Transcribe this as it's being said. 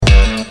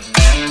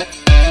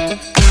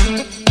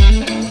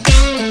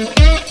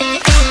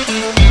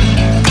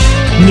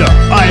No,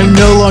 I am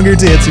no longer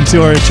dancing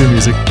to our intro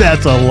music.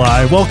 That's a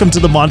lie. Welcome to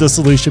the Mondo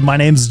Solution. My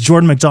name's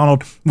Jordan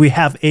McDonald. We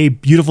have a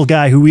beautiful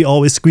guy who we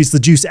always squeeze the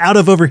juice out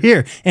of over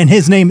here, and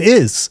his name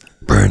is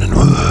Burning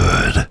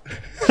Wood.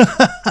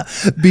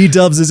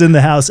 B-Dubs is in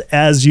the house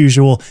as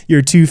usual.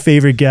 Your two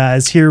favorite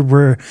guys here.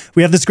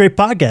 We have this great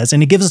podcast,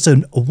 and it gives us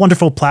a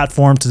wonderful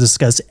platform to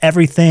discuss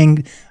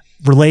everything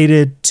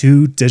related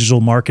to digital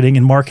marketing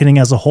and marketing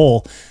as a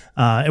whole.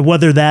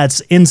 Whether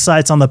that's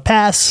insights on the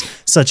past,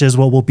 such as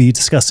what we'll be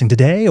discussing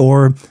today,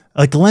 or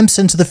a glimpse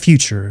into the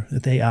future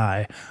with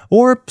AI,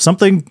 or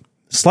something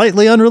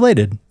slightly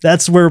unrelated.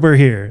 That's where we're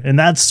here, and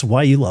that's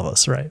why you love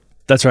us, right?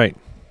 That's right.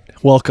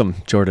 Welcome,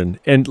 Jordan.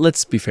 And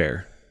let's be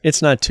fair.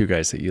 It's not two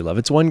guys that you love.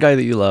 It's one guy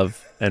that you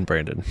love and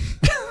Brandon.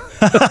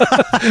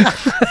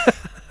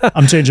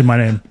 I'm changing my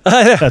name.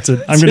 That's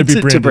it. I'm going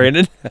to be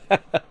Brandon.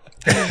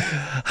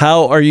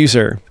 How are you,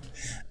 sir?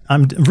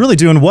 I'm really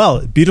doing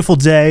well. Beautiful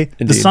day.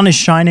 Indeed. The sun is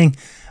shining.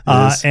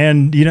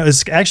 And,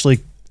 it's actually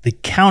the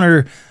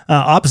counter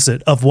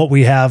opposite of what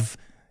we have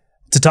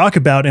to talk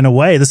about in a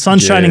way. The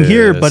sun's shining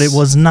here, but it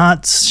was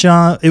not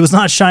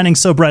shining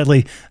so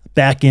brightly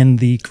back in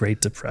the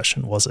Great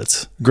Depression, was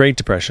it? Great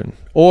Depression.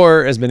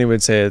 Or, as many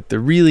would say it, the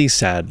really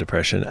sad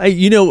depression.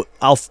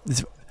 I'll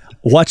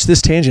watch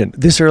this tangent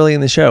this early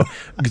in the show.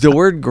 The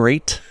word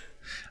great,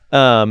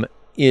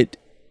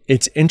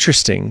 it's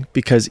interesting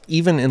because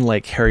even in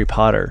like Harry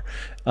Potter,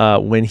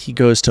 when he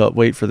goes to,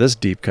 wait for this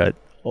deep cut,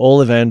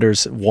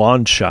 Ollivander's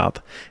wand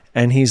shop,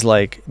 and he's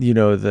like,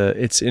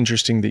 it's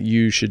interesting that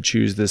you should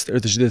choose this, or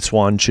this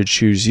wand should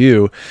choose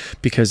you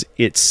because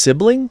its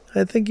sibling,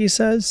 I think he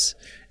says.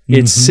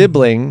 Its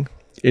sibling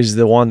is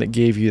the one that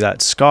gave you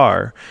that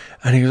scar.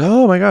 And he goes,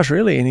 oh my gosh,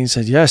 really? And he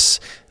said, yes,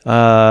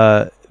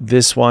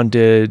 this one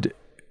did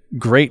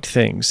great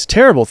things,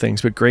 terrible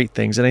things, but great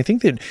things. And I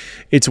think that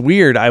it's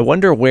weird. I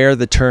wonder where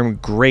the term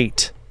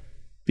great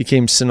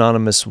became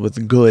synonymous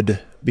with good,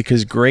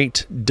 because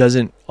great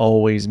doesn't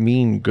always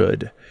mean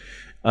good.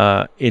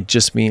 It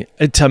just means,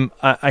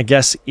 I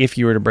guess if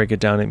you were to break it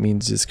down, it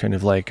means it's kind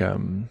of like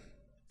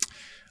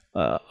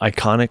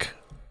iconic,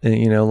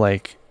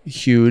 like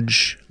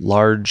huge,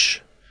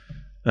 large,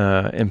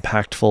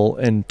 impactful.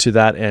 And to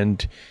that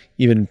end,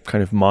 even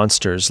kind of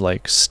monsters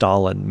like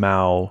Stalin,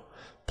 Mao,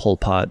 Pol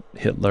Pot,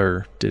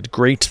 Hitler did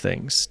great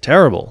things.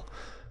 Terrible,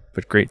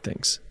 but great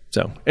things.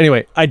 So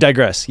anyway, I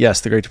digress.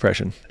 Yes, the Great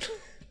Depression.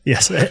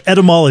 Yes,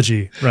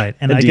 etymology, right.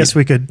 And indeed. I guess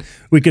we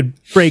could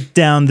break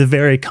down the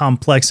very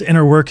complex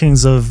inner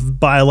workings of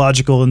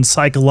biological and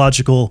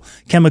psychological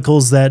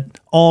chemicals that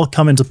all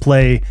come into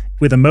play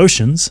with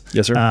emotions.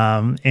 Yes, sir.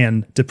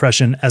 And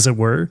depression, as it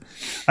were.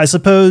 I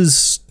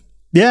suppose,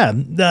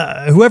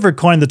 whoever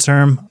coined the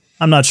term,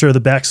 I'm not sure of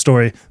the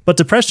backstory, but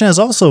depression is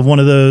also one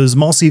of those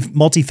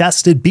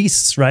multifaceted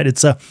beasts, right?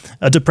 It's a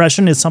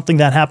depression is something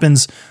that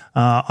happens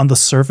on the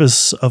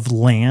surface of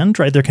land,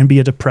 right? There can be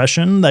a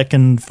depression that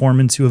can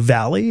form into a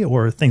valley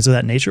or things of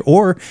that nature,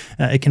 or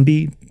it can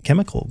be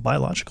chemical,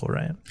 biological,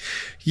 right?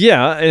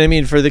 Yeah, and I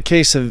mean, for the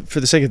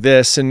sake of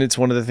this, and it's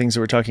one of the things that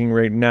we're talking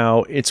right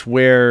now, it's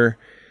where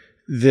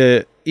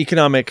the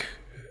economic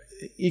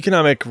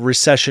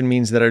recession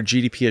means that our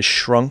GDP has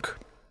shrunk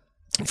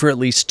for at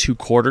least 2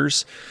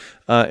 quarters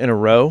in a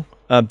row.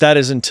 That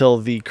is until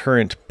the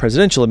current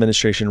presidential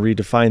administration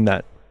redefined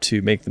that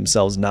to make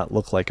themselves not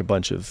look like a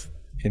bunch of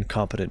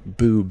incompetent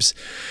boobs.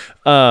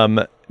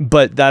 But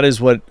that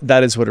is what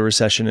a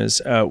recession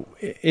is.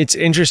 It's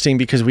interesting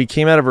because we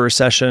came out of a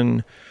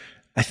recession.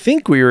 I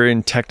think we were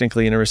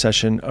technically in a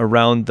recession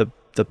around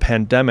the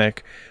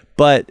pandemic,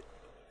 but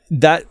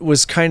that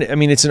was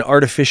it's an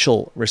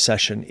artificial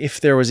recession.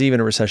 If there was even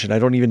a recession, I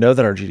don't even know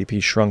that our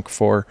GDP shrunk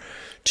for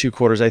 2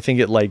 quarters. I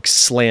think it like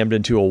slammed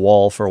into a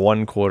wall for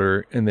 1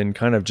 quarter and then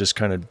kind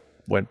of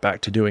went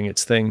back to doing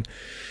its thing.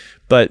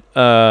 But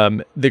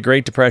the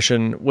Great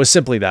Depression was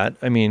simply that.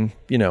 I mean,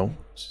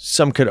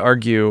 some could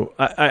argue,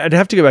 I'd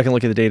have to go back and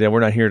look at the data. We're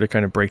not here to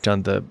kind of break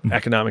down the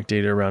economic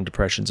data around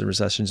depressions and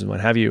recessions and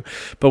what have you,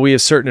 but we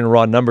have certain in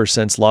raw numbers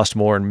since lost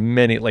more, and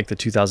many, like the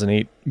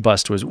 2008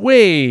 bust was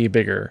way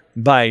bigger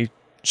by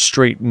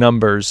straight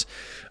numbers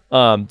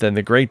than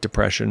the Great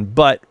Depression.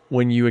 But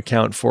when you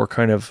account for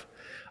kind of,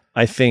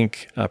 I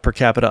think, per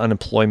capita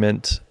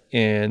unemployment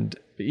and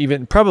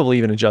probably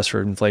even adjust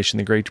for inflation,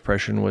 the Great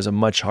Depression was a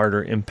much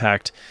harder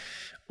impact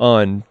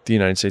on the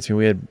United States. I mean,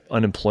 we had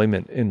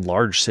unemployment in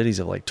large cities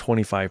of like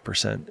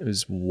 25%. It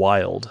was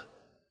wild.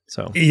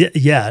 So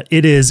yeah,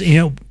 it is.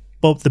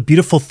 But the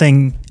beautiful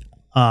thing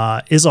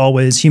is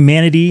always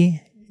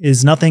humanity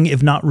is nothing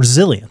if not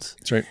resilient.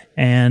 That's right.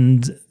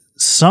 And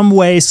some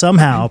way,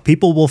 somehow,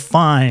 people will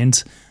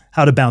find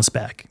how to bounce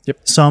back. Yep.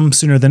 Some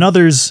sooner than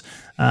others.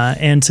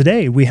 And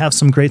today we have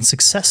some great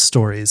success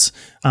stories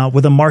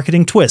with a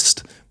marketing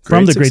twist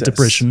from the Great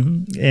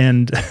Depression.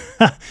 And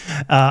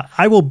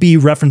we will be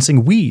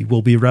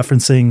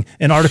referencing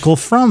an article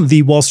from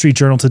the Wall Street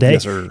Journal today.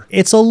 Yes, sir.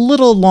 It's a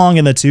little long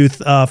in the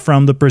tooth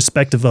from the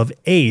perspective of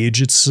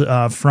age. It's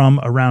from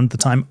around the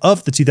time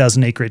of the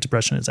 2008 Great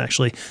Depression. It's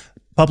actually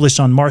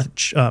published on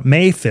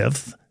May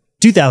 5th,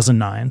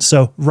 2009.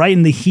 So right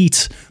in the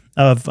heat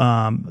of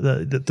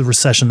the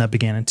recession that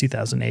began in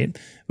 2008,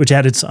 which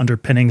had its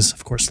underpinnings,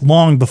 of course,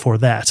 long before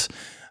that.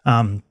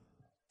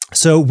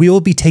 So we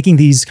will be taking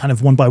these kind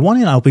of one by one,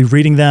 and I'll be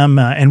reading them,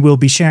 and we'll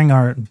be sharing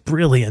our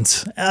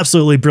brilliant,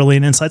 absolutely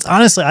brilliant insights.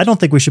 Honestly, I don't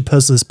think we should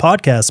post this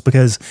podcast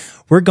because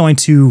we're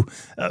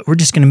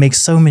just going to make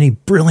so many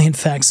brilliant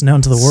facts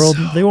known to the world.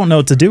 They won't know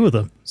what to do with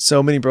them.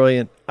 So many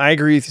brilliant. I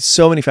agree with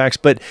so many facts,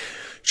 but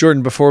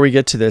Jordan, before we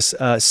get to this,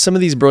 some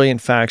of these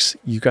brilliant facts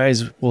you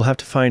guys will have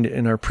to find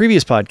in our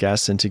previous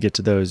podcasts, and to get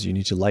to those, you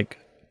need to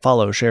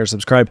follow, share,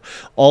 subscribe,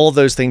 all of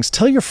those things.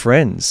 Tell your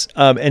friends.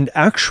 And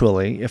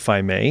actually, if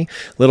I may,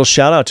 little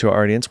shout out to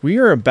our audience. We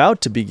are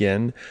about to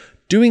begin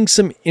doing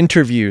some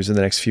interviews in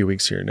the next few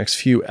weeks here, next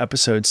few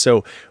episodes.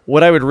 So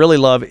what I would really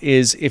love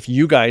is if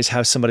you guys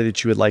have somebody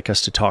that you would like us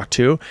to talk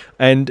to.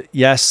 And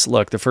yes,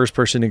 look, the first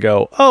person to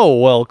go, oh,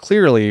 well,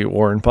 clearly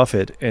Warren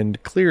Buffett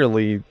and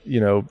clearly,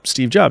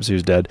 Steve Jobs,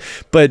 who's dead.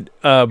 But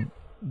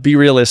be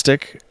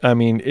realistic. I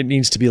mean, it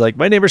needs to be like,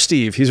 my neighbor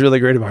Steve, he's really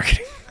great at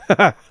marketing.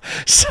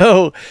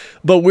 So,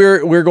 but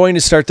we're going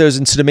to start those,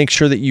 and so to make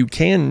sure that you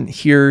can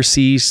hear,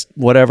 see,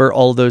 whatever,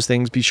 all of those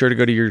things, be sure to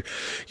go to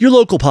your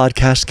local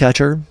podcast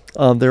catcher.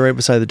 They're right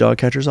beside the dog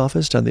catcher's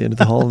office down the end of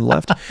the hall on the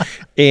left,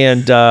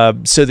 and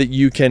so that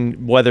you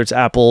can, whether it's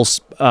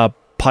Apple's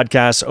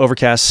Podcasts,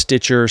 Overcast,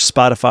 Stitcher,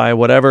 Spotify,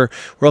 whatever.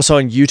 We're also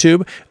on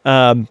YouTube.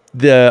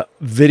 The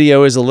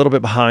video is a little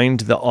bit behind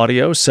the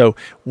audio. So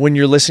when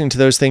you're listening to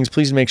those things,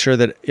 please make sure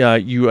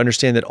that you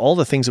understand that all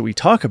the things that we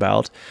talk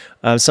about,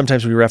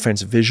 sometimes we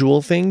reference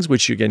visual things,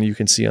 which again, you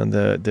can see on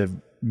the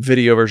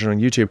video version on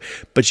YouTube,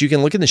 but you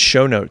can look in the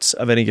show notes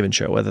of any given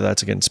show, whether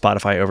that's again,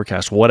 Spotify,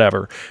 Overcast,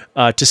 whatever,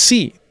 to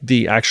see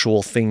the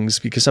actual things,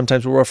 because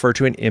sometimes we'll refer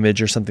to an image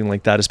or something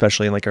like that,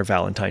 especially in like our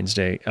Valentine's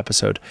Day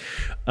episode.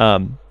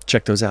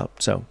 Check those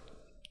out. So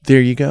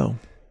there you go.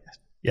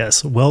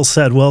 Yes. Well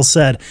said. Well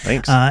said.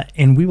 Thanks.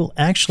 And we will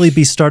actually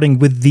be starting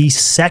with the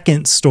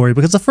second story,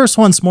 because the first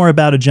one's more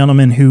about a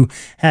gentleman who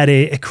had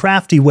a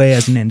crafty way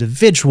as an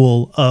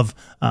individual of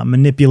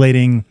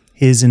manipulating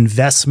his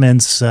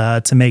investments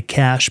to make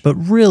cash. But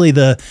really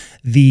the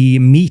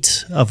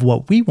meat of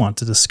what we want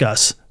to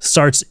discuss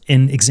starts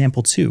in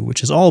example 2,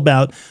 which is all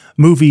about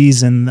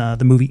movies and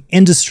the movie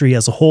industry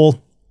as a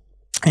whole.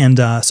 And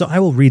so I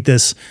will read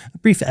this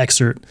brief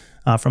excerpt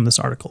from this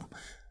article.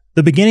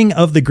 The beginning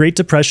of the Great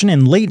Depression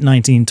in late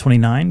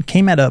 1929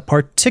 came at a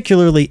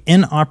particularly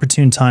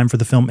inopportune time for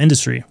the film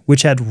industry,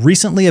 which had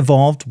recently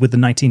evolved with the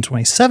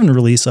 1927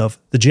 release of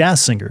The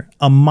Jazz Singer,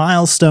 a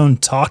milestone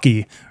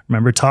talkie.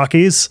 Remember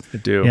talkies? I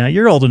do. Yeah,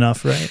 you're old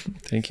enough, right?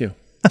 Thank you.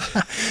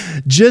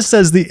 Just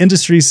as the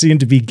industry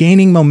seemed to be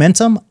gaining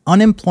momentum,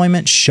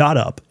 unemployment shot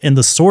up, and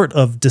the sort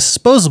of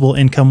disposable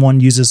income one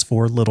uses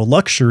for little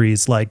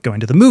luxuries like going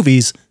to the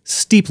movies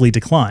steeply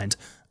declined.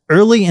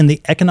 Early in the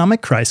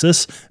economic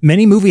crisis,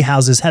 many movie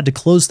houses had to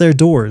close their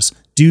doors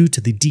due to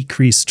the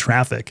decreased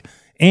traffic,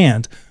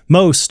 and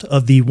most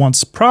of the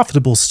once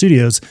profitable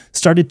studios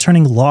started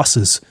turning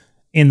losses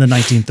in the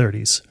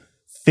 1930s.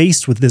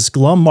 Faced with this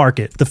glum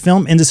market, the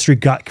film industry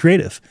got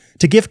creative.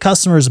 To give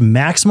customers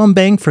maximum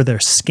bang for their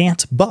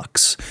scant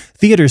bucks,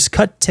 theaters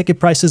cut ticket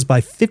prices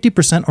by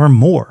 50% or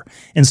more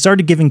and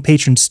started giving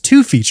patrons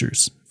 2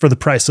 features for the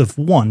price of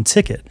 1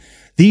 ticket.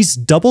 These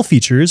double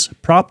features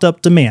propped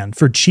up demand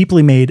for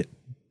cheaply made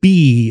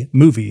B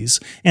movies,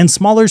 and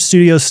smaller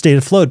studios stayed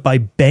afloat by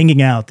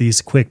banging out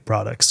these quick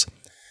products.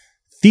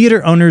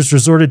 Theater owners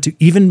resorted to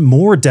even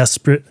more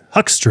desperate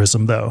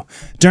hucksterism, though.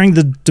 During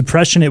the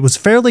Depression, it was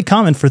fairly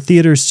common for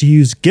theaters to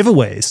use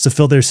giveaways to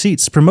fill their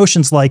seats.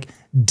 Promotions like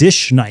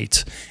Dish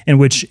Night, in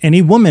which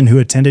any woman who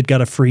attended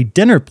got a free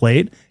dinner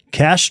plate,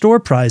 cash door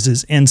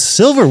prizes, and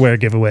silverware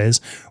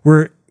giveaways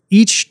were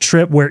each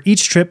trip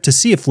to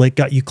see a flick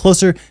got you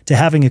closer to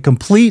having a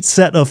complete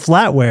set of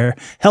flatware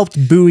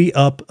helped buoy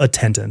up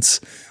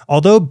attendance.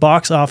 Although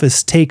box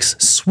office takes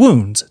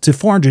swooned to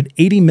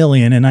 $480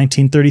 million in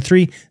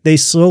 1933, they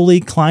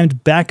slowly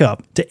climbed back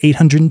up to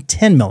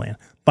 $810 million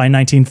by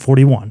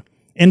 1941,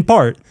 in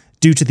part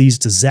due to these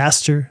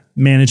disaster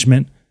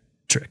management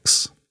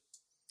tricks.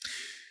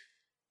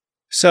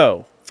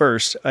 So,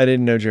 first, I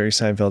didn't know Jerry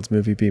Seinfeld's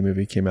B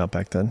movie came out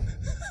back then.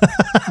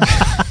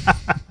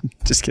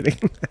 Just kidding.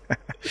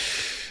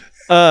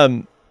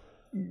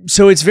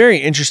 So it's very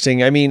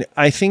interesting. I mean,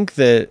 I think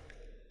that,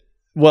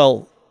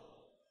 well,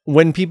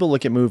 when people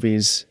look at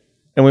movies,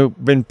 and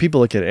when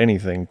people look at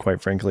anything,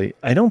 quite frankly,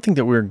 I don't think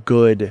that we're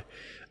good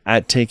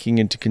at taking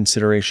into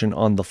consideration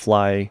on the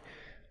fly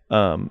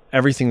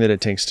everything that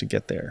it takes to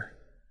get there,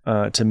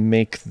 to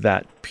make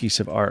that piece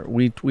of art.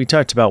 We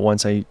talked about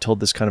once, I told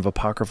this kind of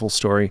apocryphal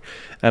story,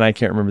 and I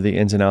can't remember the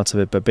ins and outs of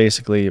it, but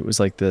basically it was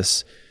like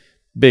this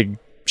big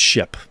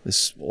ship,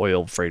 this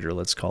oil freighter,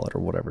 let's call it, or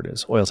whatever it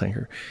is, oil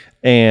tanker,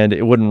 and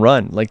it wouldn't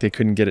run. Like, they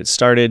couldn't get it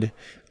started.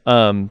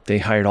 They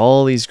hired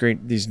all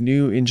these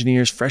new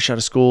engineers fresh out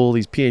of school,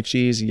 these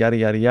PhDs, yada,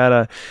 yada,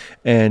 yada.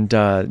 And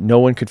no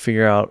one could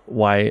figure out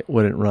why it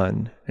wouldn't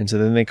run. And so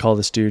then they call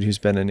this dude who's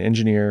been an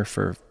engineer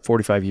for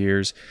 45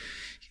 years.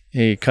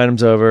 He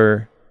comes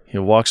over, he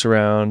walks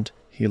around,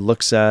 he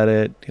looks at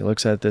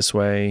it this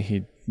way,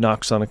 he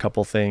knocks on a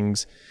couple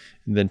things,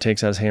 and then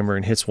takes out his hammer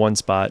and hits one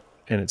spot,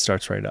 and it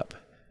starts right up.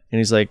 And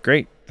he's like,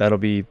 great, that'll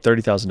be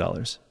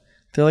 $30,000.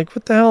 They're like,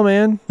 what the hell,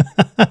 man?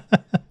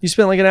 You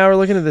spent like an hour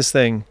looking at this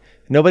thing.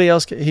 Nobody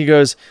else. He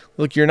goes,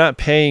 look, you're not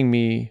paying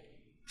me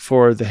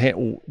for the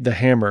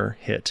hammer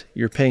hit.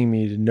 You're paying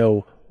me to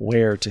know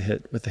where to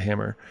hit with the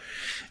hammer.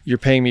 You're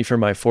paying me for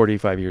my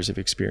 45 years of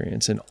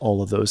experience and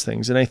all of those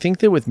things. And I think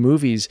that with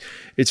movies,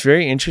 it's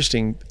very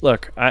interesting.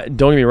 Look, don't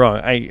get me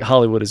wrong.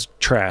 Hollywood is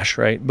trash,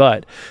 right?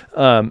 But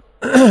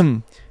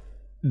the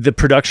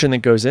production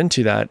that goes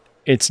into that,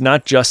 it's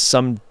not just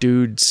some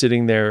dude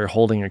sitting there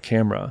holding a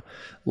camera.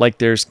 Like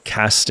there's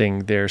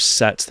casting, there's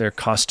sets, there's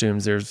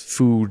costumes, there's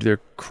food, there's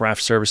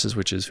craft services,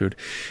 which is food.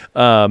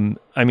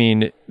 I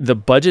mean, the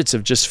budgets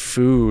of just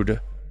food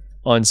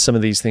on some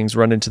of these things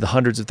run into the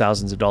hundreds of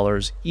thousands of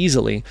dollars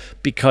easily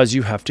because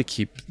you have to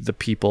keep the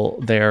people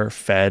there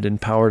fed and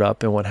powered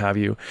up and what have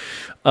you.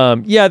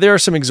 Yeah, there are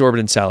some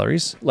exorbitant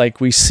salaries. Like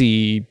we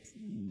see,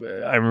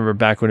 I remember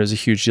back when it was a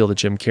huge deal that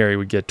Jim Carrey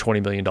would get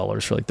 $20 million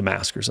for like The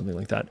Mask or something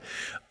like that.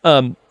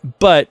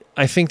 But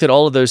I think that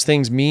all of those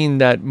things mean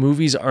that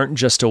movies aren't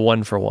just a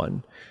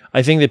one-for-one.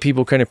 I think that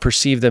people kind of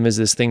perceive them as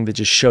this thing that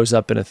just shows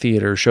up in a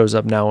theater, shows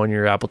up now on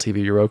your Apple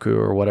TV, your Roku,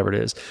 or whatever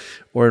it is,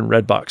 or in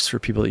Redbox for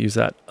people that use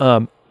that.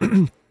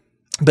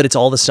 But it's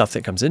all the stuff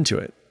that comes into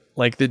it.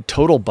 Like the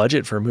total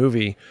budget for a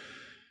movie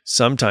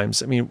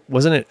sometimes, I mean,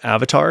 wasn't it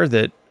Avatar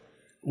that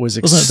was...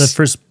 Wasn't it the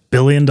first $1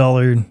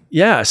 billion?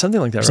 Yeah,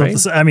 something like that, right?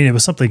 I mean, it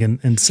was something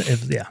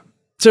yeah.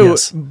 So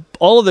yes.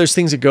 All of those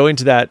things that go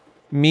into that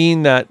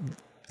mean that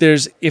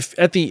if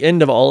at the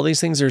end of all of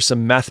these things, there's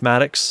some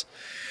mathematics,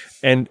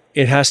 and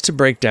it has to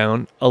break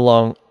down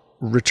along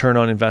return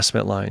on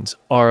investment lines,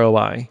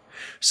 ROI.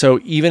 So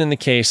even in the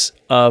case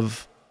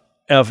of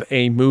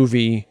a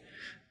movie,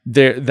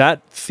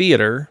 the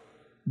theater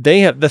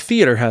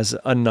has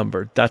a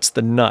number. That's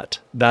the nut.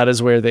 That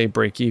is where they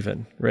break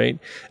even, right?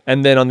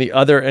 And then on the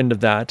other end of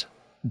that,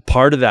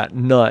 part of that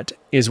nut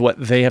is what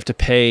they have to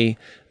pay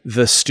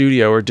the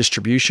studio or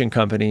distribution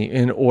company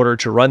in order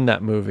to run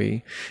that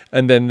movie.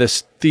 And then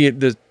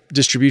the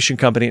distribution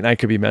company, and I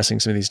could be messing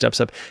some of these steps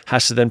up,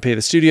 has to then pay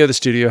the studio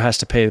has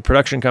to pay the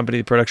production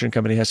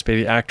company has to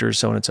pay the actors,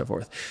 so on and so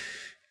forth.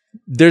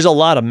 There's a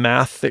lot of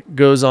math that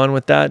goes on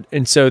with that.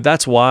 And so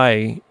that's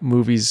why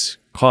movies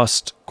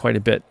cost quite a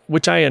bit,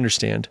 which I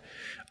understand.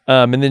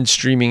 And then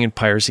streaming and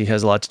piracy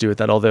has a lot to do with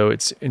that, although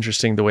it's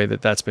interesting the way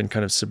that that's been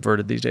kind of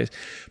subverted these days.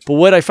 But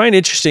what I find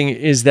interesting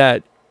is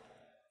that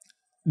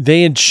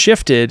they had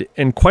shifted,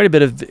 and quite a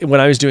bit of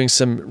when I was doing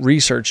some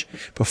research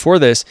before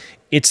this,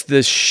 it's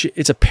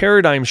a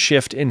paradigm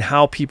shift in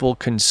how people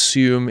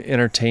consume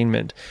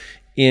entertainment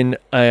in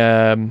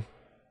a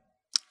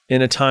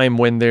time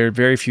when there are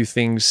very few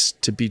things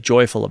to be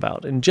joyful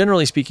about. And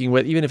generally speaking,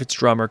 even if it's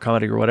drama or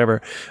comedy or whatever,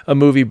 a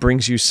movie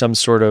brings you some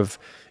sort of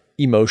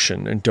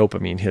emotion and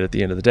dopamine hit at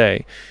the end of the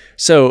day.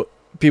 So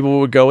people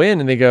would go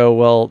in and they go,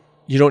 well,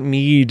 you don't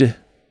need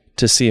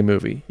to see a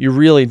movie. You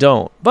really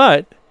don't.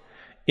 But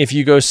if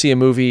you go see a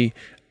movie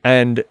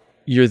and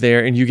you're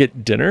there and you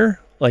get dinner,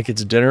 like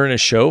it's dinner and a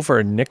show for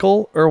a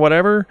nickel or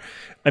whatever,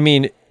 I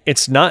mean,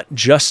 it's not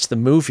just the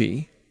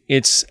movie,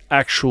 it's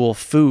actual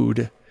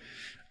food.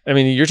 I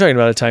mean, you're talking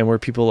about a time where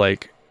people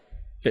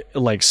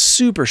like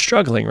super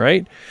struggling,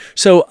 right?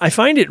 So I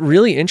find it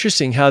really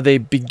interesting how they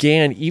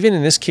began, even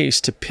in this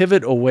case, to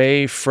pivot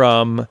away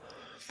from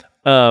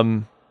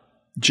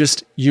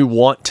just you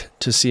want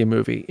to see a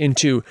movie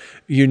into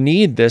you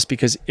need this,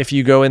 because if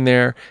you go in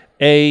there,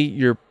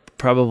 you're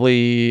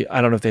probably,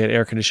 I don't know if they had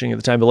air conditioning at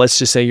the time, but let's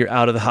just say you're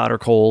out of the hot or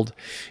cold.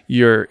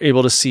 You're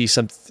able to see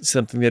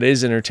something that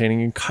is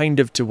entertaining and kind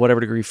of to whatever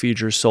degree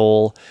feeds your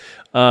soul.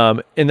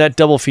 And that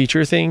double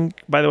feature thing,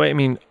 by the way, I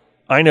mean,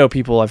 I know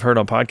people I've heard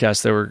on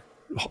podcasts that were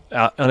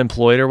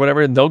unemployed or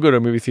whatever, and they'll go to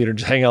a movie theater and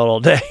just hang out all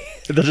day.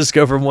 They'll just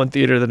go from one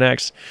theater to the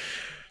next.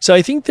 So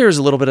I think there's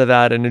a little bit of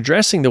that, and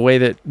addressing the way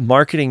that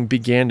marketing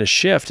began to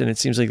shift, and it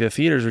seems like the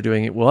theaters were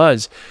doing it,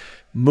 was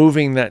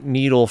moving that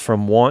needle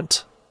from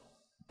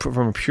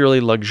a purely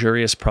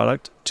luxurious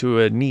product to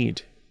a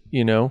need,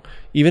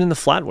 even in the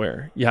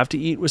flatware, you have to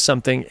eat with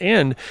something.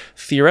 And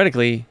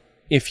theoretically,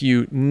 if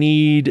you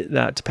need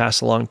that to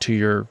pass along to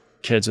your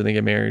kids when they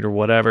get married or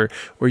whatever,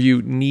 or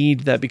you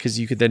need that because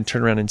you could then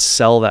turn around and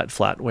sell that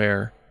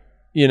flatware,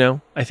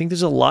 I think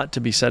there's a lot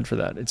to be said for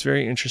that. It's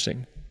very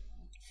interesting.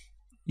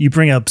 You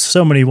bring up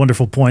so many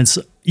wonderful points.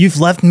 You've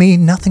left me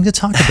nothing to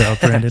talk about,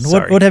 Brandon.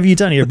 What have you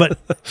done here? But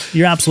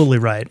you're absolutely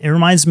right. It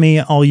reminds me,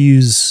 I'll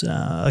use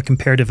a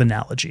comparative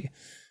analogy.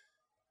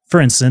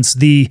 For instance,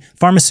 the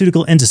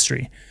pharmaceutical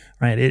industry,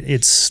 right?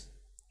 It's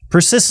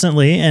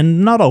persistently,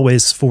 and not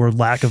always for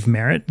lack of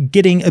merit,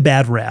 getting a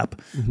bad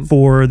rap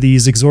for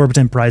these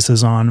exorbitant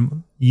prices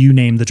on you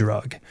name the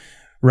drug,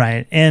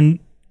 right? And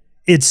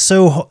it's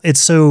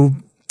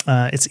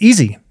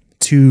easy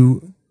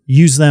to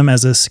use them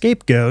as a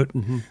scapegoat,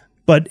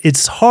 but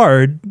it's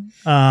hard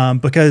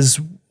because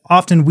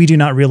often we do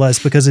not realize,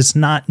 because it's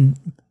not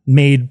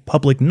made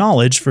public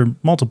knowledge for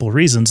multiple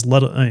reasons,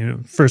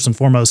 first and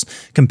foremost,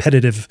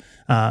 competitive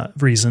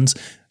reasons,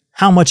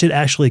 how much it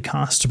actually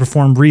costs to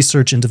perform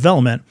research and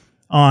development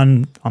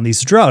on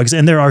these drugs.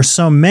 And there are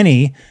so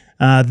many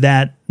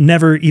that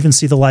never even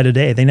see the light of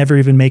day. They never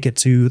even make it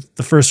to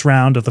the first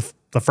round of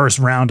the first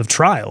round of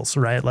trials,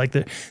 right? Like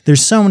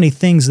there's so many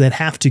things that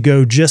have to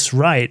go just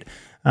right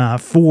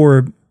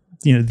for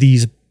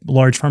these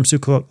large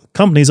pharmaceutical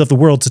companies of the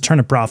world to turn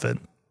a profit.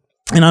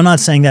 And I'm not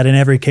saying that in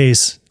every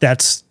case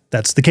that's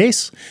the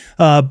case,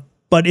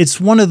 but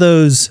it's one of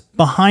those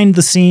behind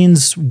the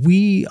scenes.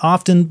 We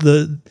often,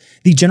 the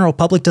general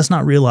public does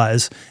not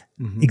realize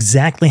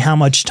exactly how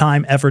much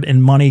time, effort,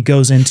 and money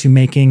goes into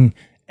making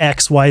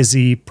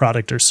XYZ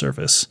product or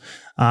service.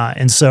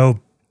 And so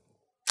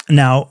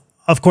now,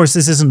 of course,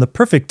 this isn't the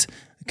perfect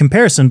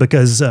comparison,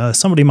 because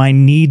somebody might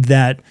need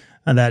that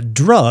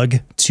drug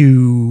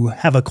to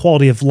have a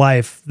quality of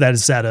life that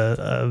is at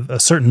a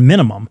certain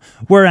minimum.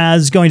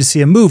 Whereas going to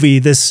see a movie,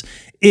 this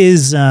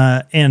is,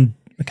 and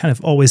kind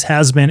of always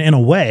has been in a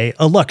way,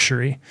 a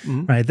luxury,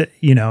 right? That,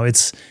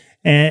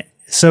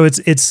 so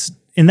it's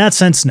in that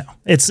sense, no,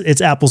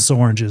 it's apples to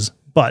oranges,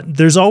 but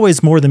there's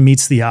always more than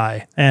meets the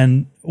eye.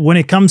 And when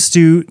it comes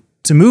to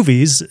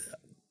movies,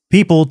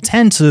 people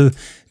tend to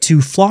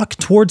flock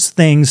towards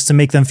things to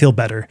make them feel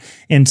better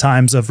in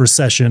times of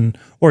recession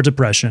or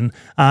depression.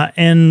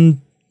 And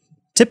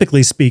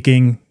typically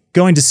speaking,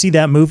 going to see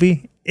that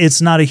movie,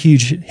 it's not a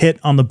huge hit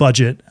on the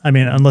budget. I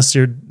mean, unless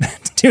you're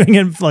doing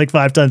it like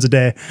 5 times a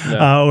day,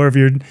 or if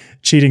you're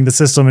cheating the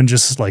system and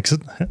just like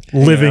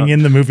living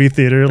in the movie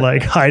theater,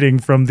 like hiding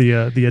from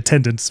the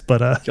attendants. But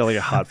got like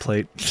a hot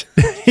plate.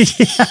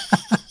 Yeah.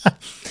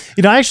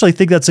 I actually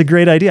think that's a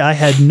great idea. I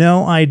had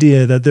no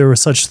idea that there were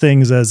such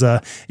things as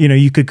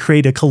you could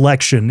create a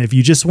collection. If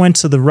you just went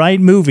to the right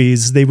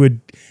movies, they would,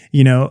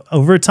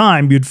 over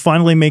time, you'd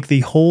finally make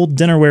the whole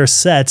dinnerware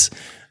set.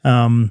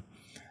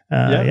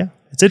 Yeah.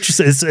 It's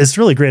interesting. It's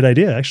really a great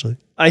idea, actually.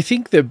 I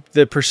think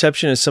the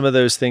perception of some of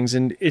those things,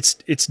 and it's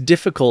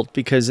difficult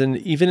because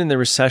even in the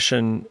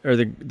recession or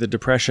the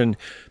depression,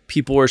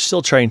 people were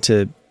still trying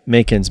to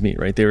make ends meet,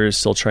 right? They were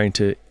still trying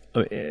to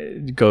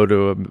go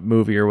to a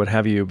movie or what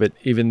have you. But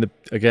even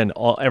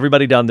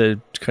everybody down the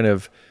kind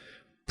of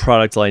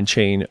product line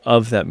chain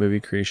of that movie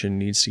creation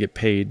needs to get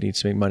paid,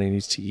 needs to make money,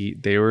 needs to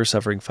eat. They were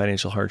suffering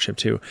financial hardship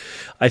too.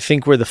 I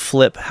think where the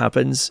flip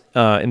happens,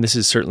 and this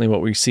is certainly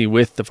what we see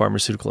with the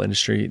pharmaceutical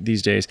industry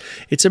these days.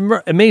 It's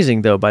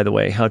amazing though, by the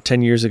way, how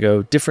 10 years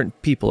ago, different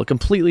people, a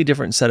completely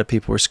different set of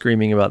people were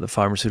screaming about the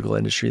pharmaceutical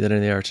industry than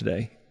they are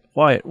today.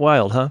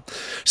 Wild, huh?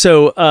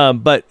 So,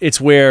 but it's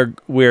where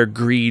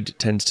greed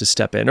tends to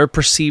step in, or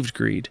perceived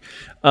greed.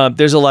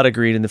 There's a lot of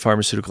greed in the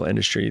pharmaceutical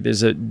industry.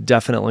 There's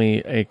definitely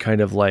a kind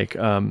of like,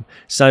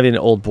 it's not even an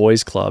old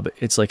boys club.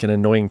 It's like an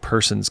annoying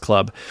persons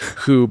club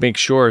who make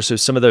sure. So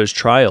some of those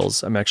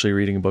trials, I'm actually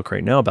reading a book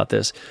right now about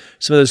this.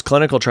 Some of those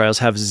clinical trials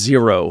have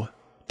zero.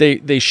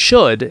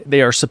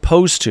 They are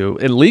supposed to,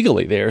 and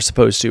legally they are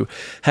supposed to,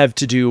 have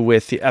to do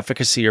with the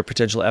efficacy or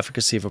potential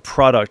efficacy of a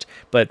product,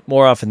 but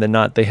more often than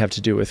not, they have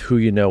to do with who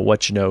you know,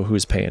 what you know,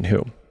 who's paying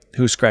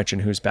who's scratching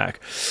who's back.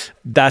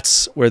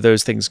 That's where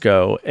those things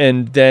go.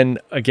 And then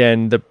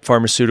again, the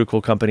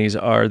pharmaceutical companies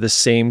are the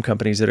same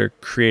companies that are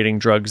creating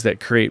drugs that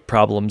create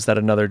problems that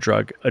another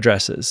drug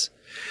addresses.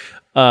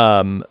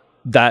 Those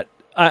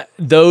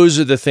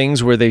are the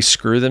things where they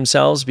screw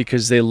themselves,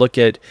 because they look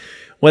at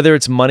whether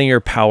it's money or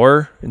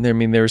power. And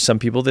there are some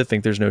people that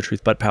think there's no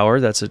truth but power.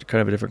 That's a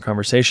kind of a different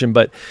conversation,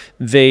 but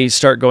they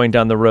start going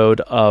down the road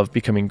of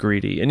becoming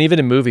greedy. And even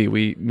in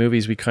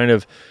movies, we kind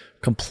of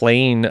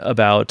complain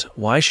about,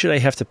 why should I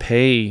have to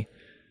pay?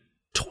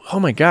 Oh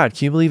my God,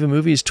 can you believe a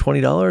movie is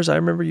 $20? I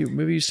remember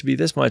movie used to be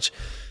this much.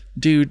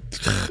 Dude,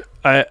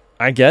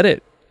 I get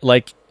it.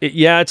 Like,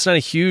 it's not a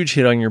huge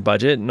hit on your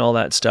budget and all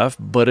that stuff,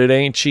 but it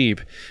ain't cheap.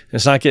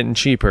 It's not getting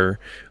cheaper.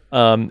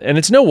 And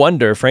it's no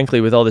wonder,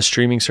 frankly, with all the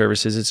streaming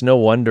services, it's no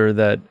wonder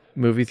that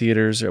movie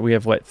theaters, we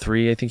have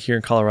 3, I think, here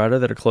in Colorado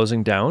that are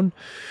closing down.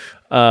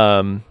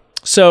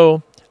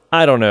 So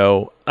I don't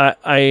know.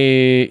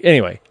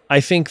 Anyway,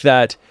 I think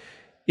that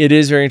it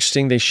is very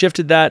interesting. They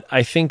shifted that.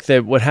 I think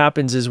that what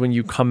happens is when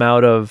you come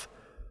out of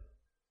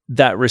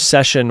that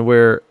recession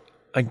where,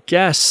 I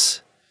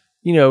guess,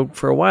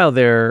 for a while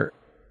there,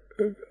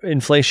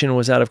 inflation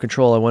was out of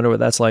control. I wonder what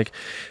that's like.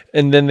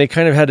 And then they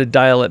kind of had to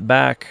dial it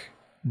back.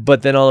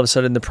 But then all of a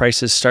sudden the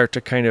prices start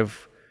to kind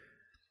of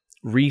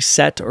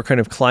reset or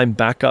kind of climb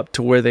back up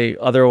to where they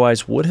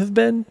otherwise would have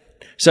been.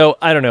 So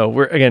I don't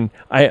know.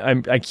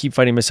 I keep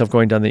finding myself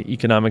going down the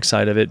economic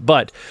side of it.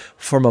 But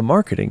from a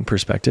marketing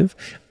perspective,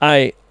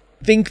 I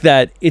think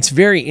that it's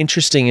very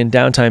interesting in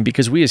downtime,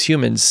 because we as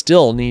humans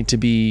still need to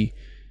be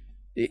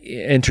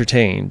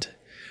entertained.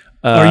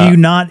 Are you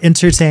not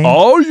entertained?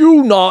 Are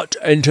you not?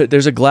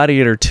 There's a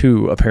Gladiator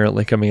 2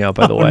 apparently coming out,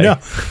 by the way. No.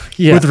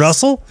 Yes. With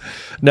Russell?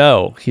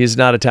 No, he's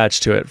not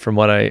attached to it from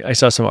what I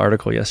saw some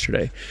article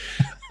yesterday.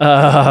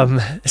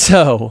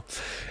 So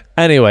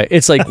anyway,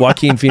 it's like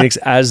Joaquin Phoenix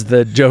as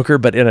the Joker,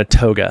 but in a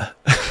toga.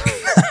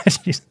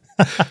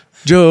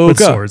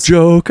 Joker.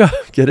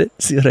 Get it?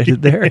 See what I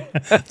did there?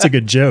 It's a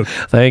good joke.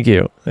 Thank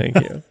you.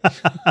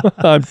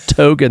 I'm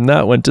token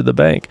that went to the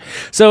bank.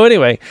 So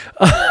anyway,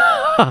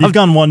 you've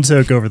gone one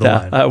toke over the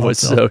line. That was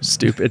so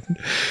stupid.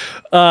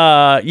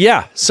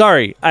 Yeah,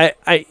 sorry. I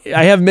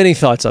have many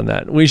thoughts on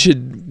that. We'll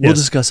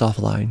discuss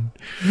offline.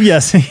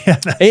 Yes.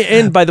 Yeah,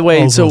 and by the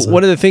way, so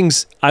one of the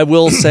things I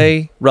will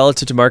say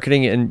relative to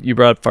marketing, and you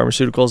brought up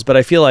pharmaceuticals, but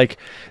I feel like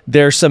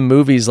there's some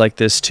movies like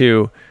this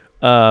too.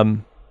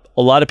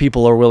 A lot of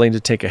people are willing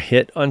to take a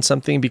hit on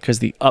something because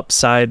the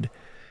upside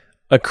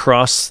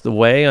across the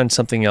way on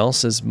something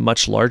else is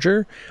much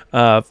larger.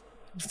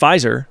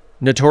 Pfizer,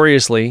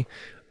 notoriously,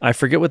 I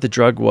forget what the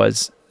drug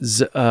was,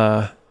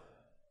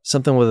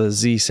 something with a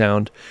Z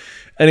sound.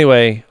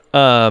 Anyway.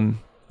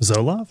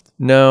 Zoloft?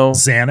 No.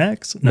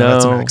 Xanax? No,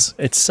 that's an X.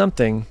 It's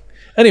something.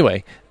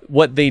 Anyway,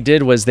 what they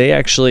did was they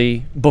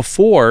actually,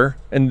 before,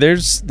 and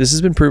this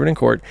has been proven in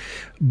court,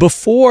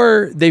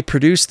 before they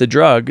produced the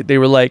drug, they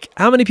were like,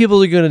 how many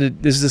people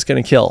is this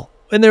going to kill?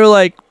 And they were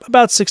like,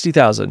 about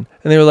 60,000.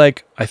 And they were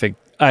like, I think,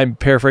 I'm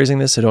paraphrasing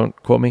this, so don't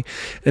quote me.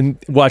 And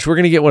watch, we're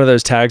going to get one of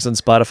those tags on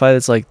Spotify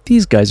that's like,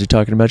 these guys are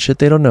talking about shit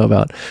they don't know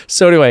about.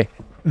 So anyway,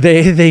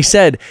 they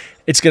said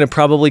it's going to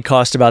probably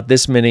cost about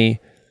this many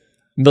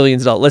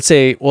millions of dollars. Let's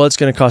say, well, it's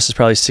going to cost us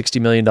probably $60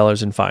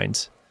 million in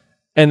fines.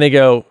 And they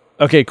go,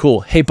 okay,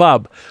 cool. Hey,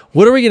 Bob,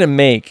 what are we going to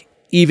make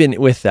even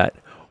with that?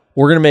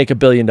 We're going to make $1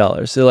 billion.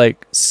 They're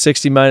like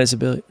 60 minus $1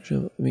 billion.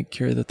 Let me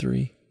carry the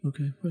 3.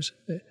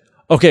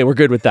 Okay, we're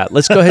good with that.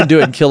 Let's go ahead and do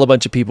it and kill a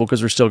bunch of people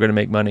because we're still going to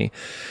make money.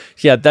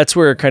 Yeah, that's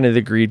where kind of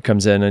the greed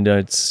comes in. And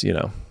it's,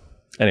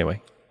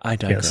 anyway, I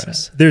digress.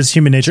 Yes. There's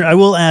human nature. I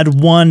will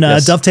add one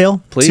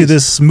dovetail to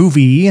this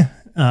movie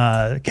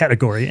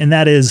category. And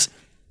that is,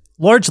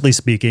 largely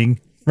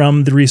speaking,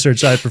 from the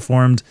research I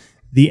performed,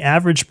 the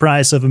average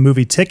price of a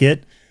movie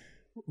ticket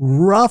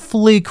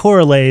roughly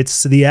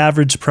correlates to the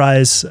average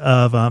price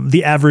of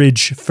the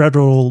average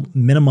federal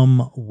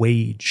minimum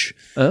wage.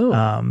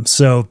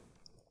 So,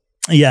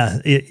 yeah,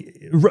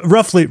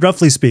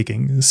 roughly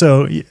speaking.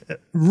 So,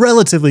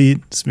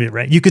 relatively,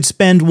 right? You could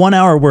spend 1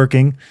 hour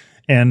working,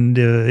 and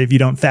if you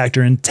don't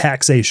factor in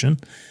taxation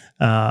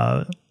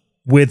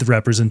with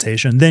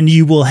representation, then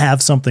you will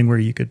have something where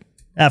you could,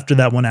 after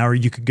that 1 hour,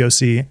 you could go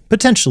see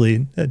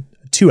potentially a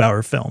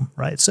 2-hour film,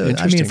 right? So,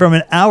 I mean, from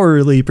an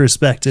hourly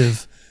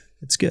perspective,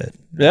 it's good.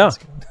 Yeah,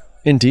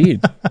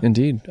 indeed.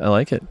 I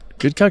like it.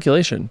 Good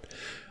calculation.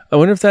 I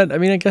wonder if I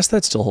guess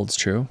that still holds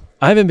true.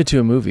 I haven't been to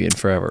a movie in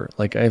forever.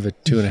 Like, I have a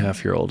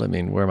 2.5-year-old. I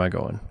mean, where am I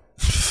going?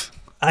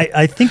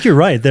 I think you're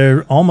right.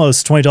 They're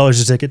almost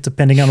 $20 a ticket,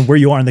 depending on where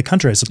you are in the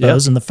country, I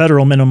suppose. And the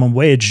federal minimum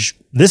wage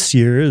this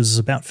year is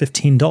about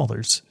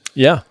 $15.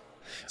 Yeah.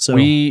 So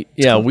we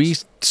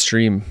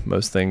stream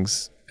most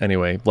things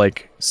anyway.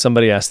 Like,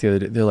 somebody asked the other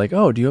day, they're like,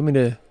 "Oh, do you want me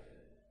to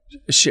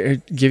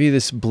give you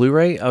this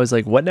Blu-ray?" I was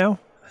like, "What now?"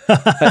 We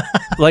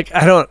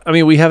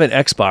have an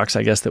Xbox,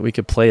 I guess, that we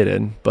could play it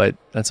in, but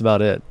that's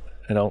about it.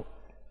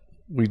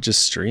 We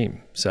just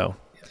stream. So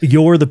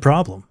you're the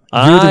problem.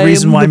 You're the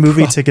reason why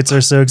movie tickets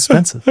are so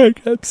expensive. I'm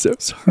so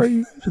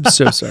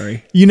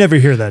sorry. You never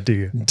hear that, do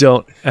you?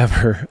 Don't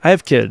ever. I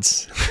have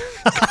kids.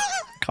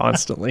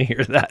 Constantly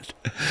hear that.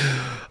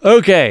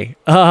 Okay.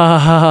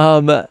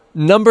 Number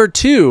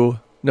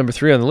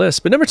 3 on the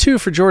list, but number 2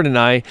 for Jordan and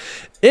I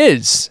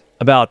is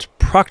about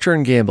Procter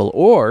 & Gamble,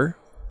 or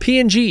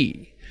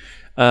P&G.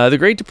 The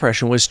Great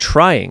Depression was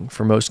trying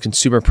for most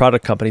consumer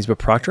product companies, but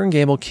Procter &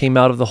 Gamble came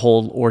out of the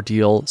whole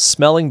ordeal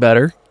smelling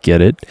better, get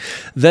it,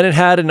 than it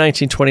had in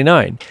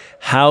 1929.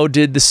 How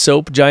did the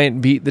soap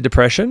giant beat the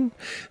Depression?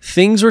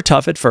 Things were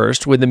tough at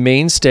first when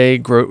mainstay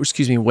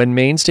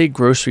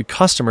grocery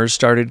customers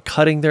started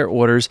cutting their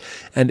orders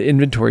and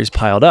inventories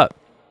piled up.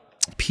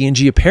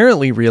 P&G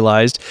apparently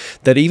realized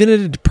that even in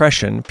a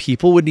depression,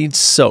 people would need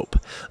soap,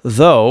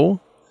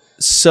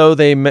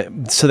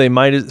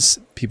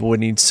 people would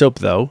need soap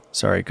though.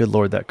 Sorry, good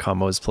Lord, that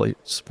comma was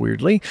placed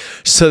weirdly.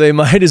 So they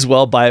might as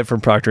well buy it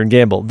from Procter &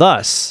 Gamble.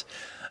 Thus,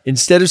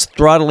 instead of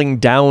throttling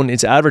down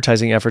its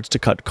advertising efforts to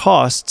cut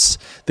costs,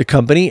 the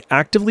company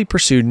actively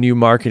pursued new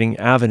marketing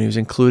avenues,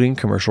 including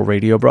commercial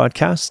radio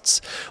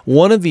broadcasts.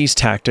 One of these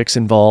tactics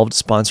involved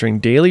sponsoring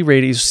daily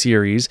radio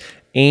series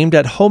aimed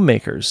at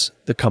homemakers,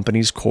 the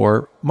company's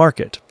core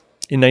market.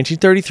 In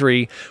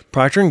 1933,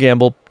 Procter &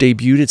 Gamble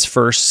debuted its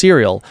first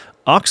cereal,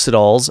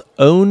 Oxydol's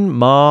Own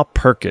Ma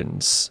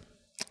Perkins.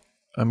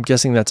 I'm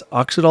guessing that's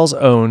Oxydol's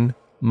Own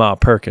Ma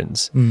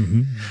Perkins.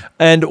 Mm-hmm.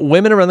 And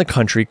women around the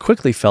country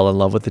quickly fell in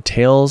love with the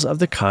tales of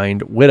the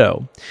kind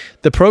widow.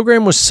 The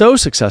program was so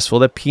successful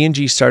that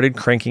P&G started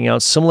cranking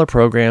out similar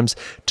programs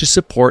to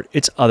support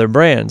its other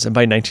brands. And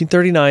by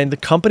 1939, the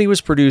company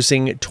was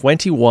producing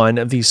 21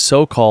 of these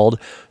so-called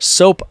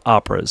soap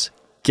operas.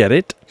 Get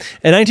it?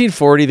 In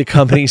 1940, the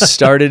company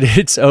started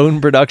its own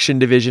production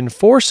division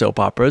for soap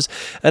operas,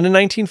 and in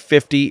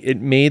 1950,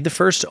 it made the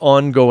first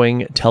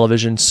ongoing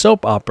television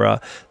soap opera,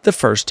 The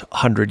First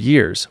 100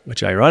 Years,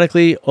 which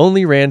ironically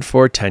only ran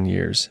for 10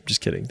 years. I'm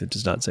just kidding. That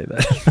does not say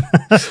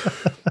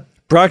that.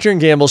 Procter &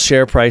 Gamble's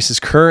share price is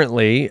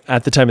currently,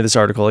 at the time of this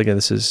article, again,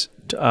 this is,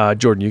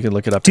 Jordan, you can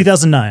look it up.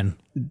 2009.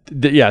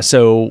 Yeah.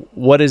 So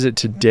what is it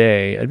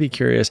today? I'd be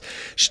curious.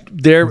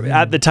 There,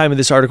 at the time of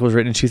this article was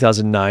written in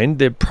 2009,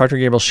 the Procter &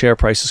 Gamble share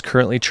price is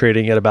currently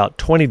trading at about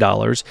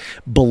 $20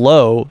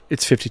 below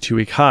its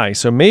 52-week high.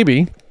 So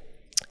maybe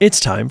it's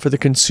time for the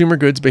consumer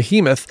goods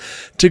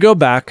behemoth to go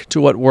back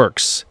to what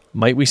works.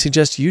 Might we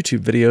suggest YouTube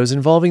videos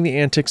involving the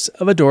antics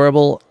of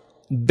adorable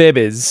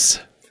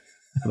babies?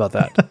 How about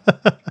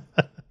that?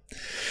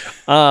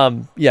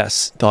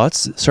 Yes.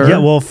 Thoughts, sir? Yeah.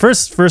 Well,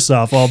 first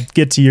off, I'll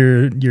get to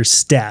your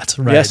stat,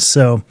 right? Yes.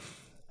 So,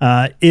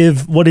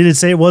 if what did it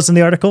say it was in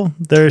the article?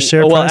 Their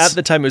share price. Well, at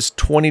the time it was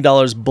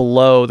 $20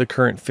 below the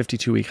current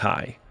 52-week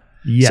high.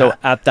 Yeah. So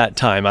at that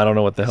time, I don't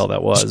know what the hell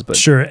that was, but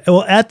sure.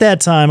 Well, at that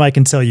time, I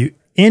can tell you,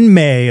 in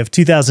May of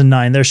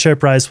 2009, their share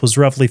price was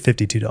roughly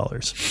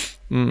 $52,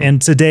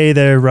 and today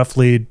they're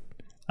roughly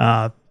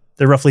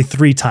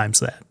 3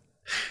 times that.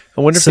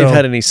 I wonder if they've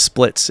had any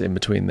splits in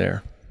between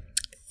there.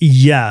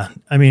 Yeah,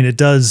 I mean, it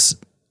does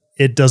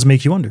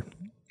make you wonder.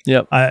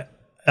 Yep.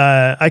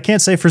 I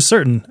can't say for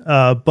certain,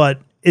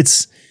 but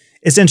it's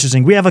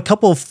interesting. We have a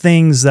couple of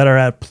things that are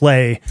at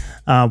play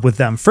with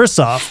them. First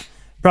off,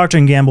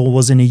 Procter & Gamble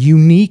was in a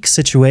unique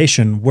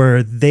situation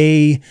where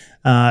they,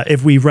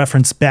 if we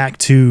reference back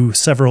to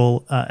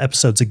several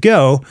episodes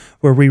ago,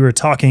 where we were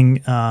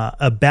talking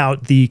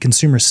about the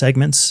consumer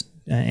segments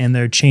and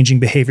their changing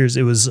behaviors.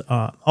 It was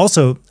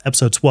also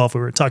episode 12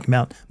 where we were talking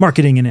about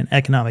marketing in an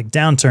economic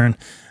downturn.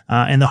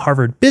 And the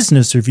Harvard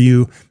Business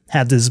Review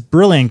had this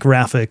brilliant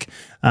graphic,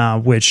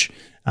 which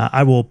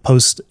I will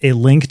post a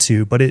link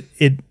to, but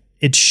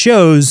it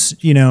shows,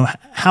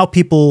 how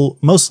people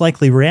most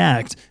likely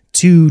react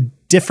to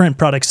different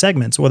product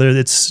segments, whether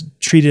it's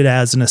treated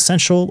as an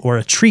essential or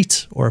a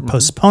treat or a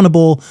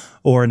postponable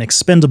or an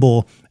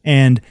expendable,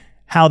 and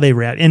how they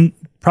react. In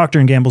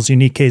Procter & Gamble's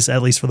unique case,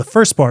 at least for the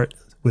first part,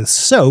 with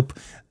soap,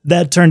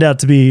 that turned out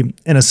to be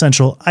an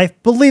essential. I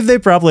believe they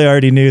probably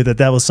already knew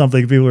that was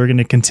something people were going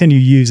to continue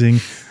using.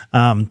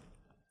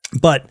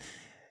 But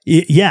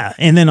yeah.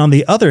 And then on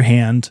the other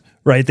hand,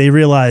 right, they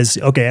realize,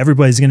 okay,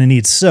 everybody's going to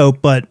need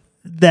soap, but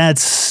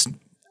that's,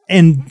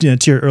 and to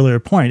your earlier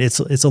point, it's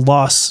a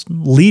loss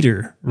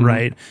leader,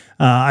 right?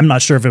 I'm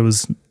not sure if it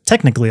was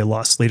technically a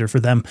loss leader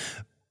for them,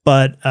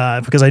 but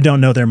because I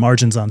don't know their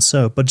margins on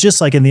soap. But just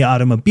like in the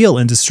automobile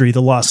industry,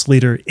 the loss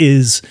leader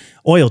is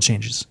oil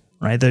changes.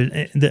 Right,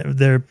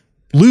 they're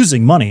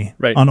losing money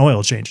on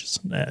oil changes,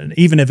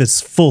 even if it's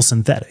full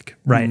synthetic,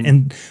 right?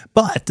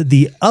 But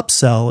the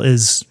upsell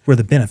is where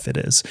the benefit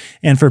is.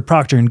 And for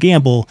Procter &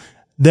 Gamble,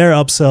 their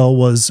upsell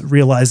was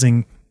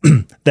realizing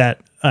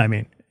that, I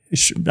mean,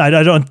 I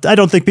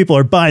don't think people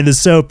are buying the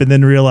soap and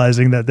then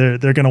realizing that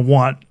they're going to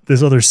want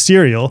this other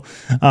cereal.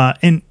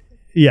 And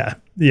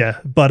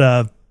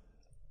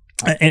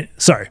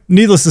sorry,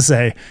 needless to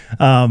say.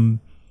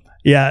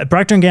 Yeah,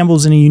 Procter & Gamble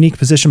is in a unique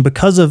position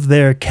because of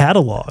their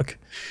catalog.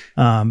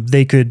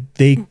 They could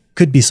be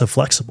so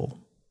flexible.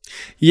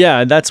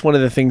 Yeah, that's one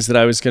of the things that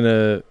I was going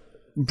to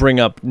bring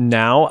up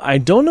now. I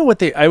don't know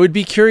I would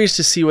be curious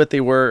to see what they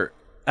were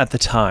at the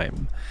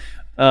time.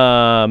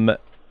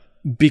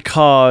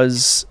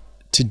 Because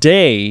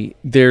today,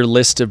 their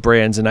list of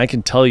brands, and I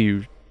can tell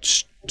you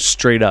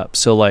straight up.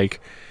 So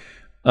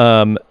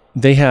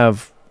they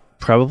have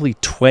probably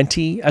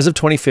 20, as of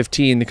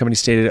 2015, the company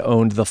stated it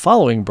owned the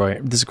following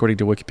brand, this is according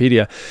to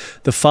Wikipedia,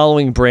 the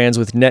following brands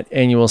with net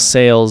annual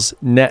sales,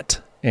 not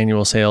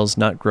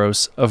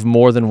gross, of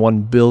more than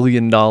 $1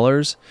 billion.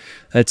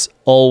 That's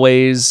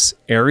Always,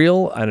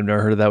 Ariel, I've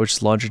never heard of that, which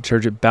is laundry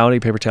detergent, Bounty,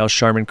 paper towels,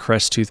 Charmin,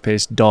 Crest,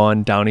 toothpaste,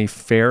 Dawn, Downy,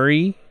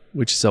 Fairy,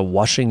 which is a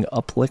washing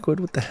up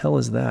liquid. What the hell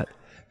is that?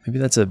 Maybe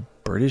that's a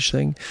British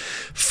thing.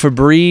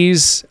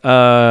 Febreze,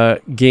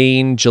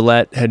 Gain,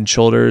 Gillette, Head &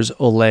 Shoulders,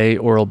 Olay,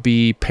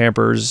 Oral-B,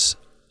 Pampers,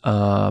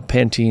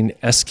 Pantene,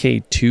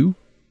 SK-II,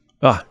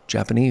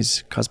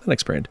 Japanese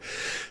cosmetics brand,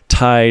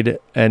 Tide,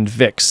 and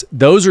Vicks.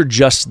 Those are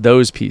just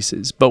those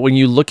pieces. But when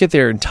you look at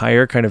their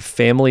entire kind of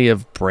family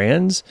of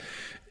brands,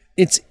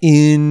 it's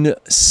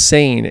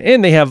insane.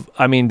 And they have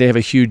a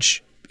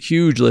huge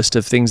list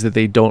of things that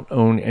they don't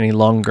own any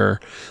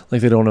longer.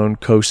 Like they don't own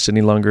Coast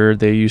any longer.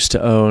 They used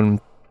to own,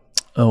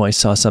 I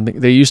saw something.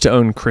 They used to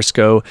own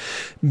Crisco.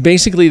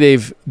 Basically,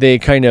 they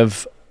kind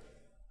of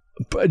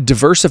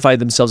diversified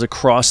themselves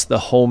across the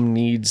home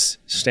needs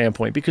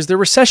standpoint because they're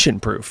recession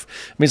proof.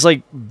 I mean, it's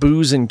like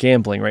booze and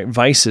gambling, right?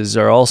 Vices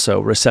are also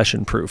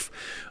recession proof.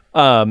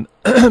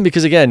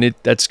 Because again,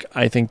 that's,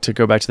 I think, to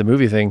go back to the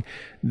movie thing,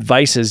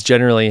 vices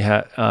generally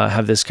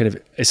have this kind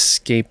of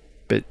escaping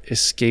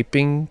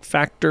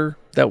factor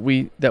that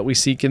we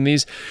seek in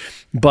these,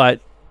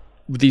 but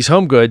these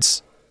home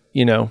goods,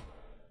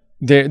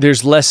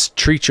 there's less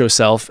treat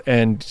yourself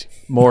and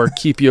more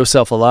keep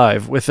yourself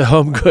alive with the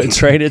home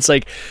goods, right? It's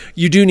like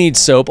you do need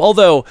soap.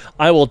 Although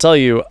I will tell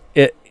you,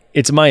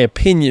 it's my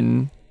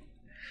opinion,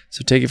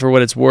 so take it for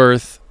what it's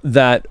worth,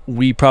 that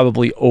we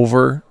probably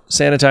over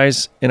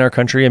sanitize in our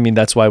country. I mean,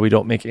 that's why we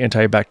don't make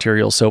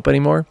antibacterial soap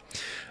anymore,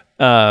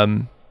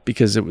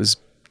 because it was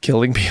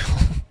killing people,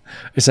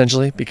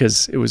 essentially,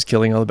 because it was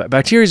killing all the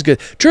bacteria. Is good.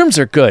 Germs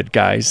are good,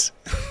 guys.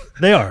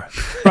 They are,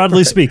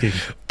 broadly speaking.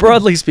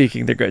 Broadly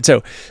speaking, they're good.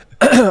 So,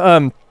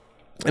 I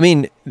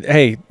mean,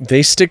 hey,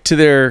 they stick to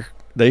their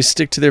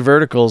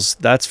verticals,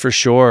 that's for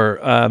sure.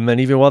 And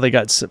even while they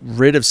got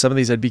rid of some of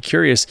these, I'd be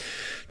curious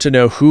to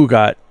know who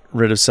got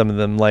rid of some of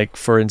them. Like,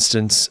 for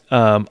instance,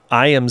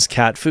 Iams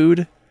cat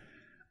food.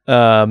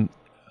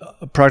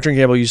 Procter &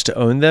 Gamble used to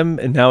own them,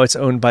 and now it's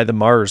owned by the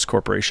Mars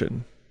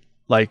Corporation,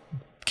 like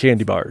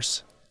candy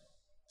bars.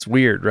 It's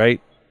weird, right?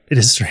 It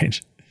is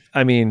strange.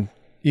 I mean,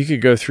 you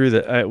could go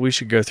through we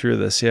should go through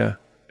this. Yeah,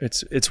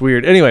 it's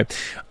weird. Anyway,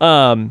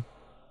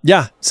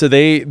 yeah. So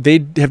they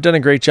have done a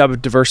great job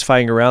of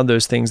diversifying around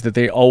those things that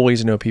they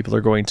always know people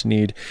are going to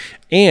need,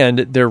 and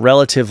they're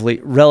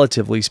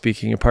relatively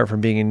speaking, apart from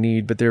being in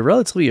need, but they're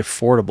relatively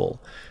affordable.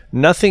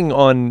 Nothing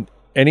on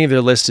any of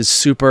their list is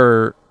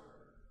super.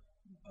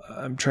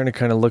 I'm trying to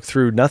kind of look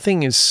through.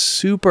 Nothing is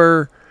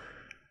super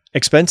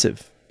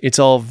expensive. It's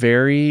all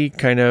very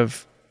kind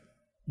of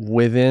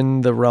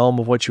within the realm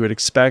of what you would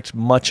expect.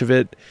 Much of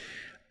it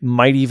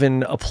might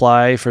even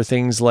apply for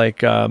things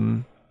like, I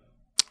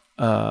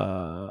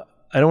don't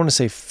want to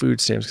say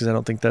food stamps because I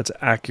don't think that's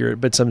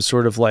accurate, but some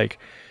sort of like,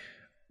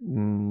 I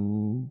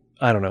don't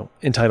know,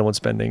 entitlement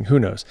spending. Who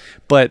knows?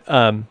 But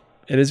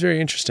it is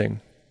very interesting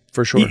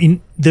for sure.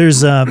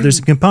 There's a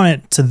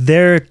component to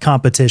their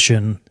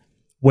competition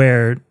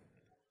where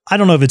I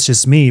don't know if it's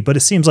just me, but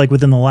it seems like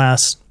within the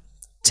last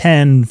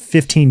 10,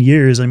 15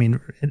 years, I mean,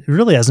 it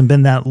really hasn't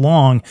been that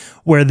long,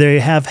 where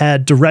they have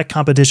had direct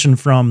competition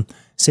from,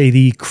 say,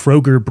 the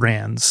Kroger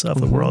brands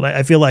of the world.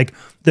 I feel like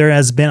there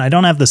has been, I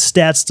don't have the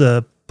stats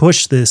to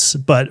push this,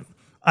 but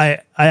I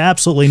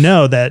absolutely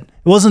know that it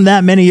wasn't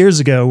that many years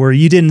ago where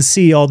you didn't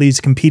see all these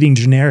competing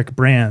generic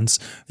brands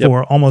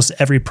for almost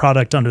every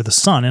product under the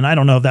sun. And I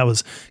don't know if that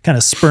was kind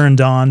of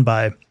spurned on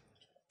by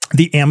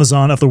the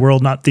Amazon of the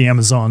world, not the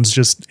Amazons,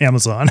 just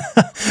Amazon,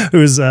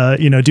 who's,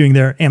 doing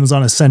their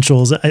Amazon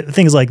essentials,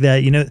 things like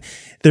that.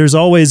 There's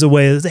always a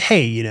way that,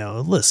 hey,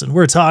 listen,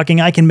 we're talking,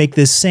 I can make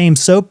this same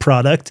soap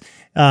product,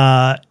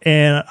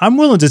 and I'm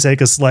willing to take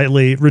a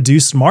slightly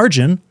reduced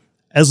margin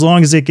as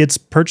long as it gets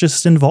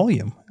purchased in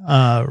volume.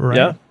 Right.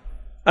 Yeah.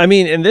 I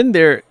mean, and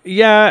then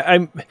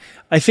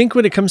I think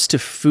when it comes to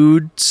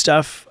food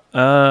stuff,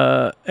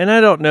 and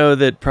I don't know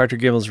that Procter &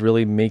 Gamble's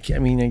really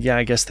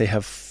I guess they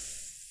have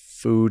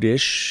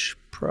food-ish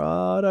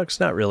products.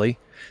 Not really.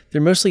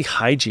 They're mostly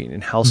hygiene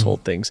and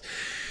household things.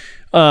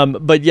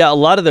 But yeah, a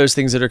lot of those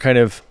things that are kind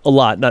of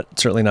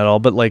certainly not all,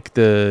 but like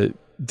the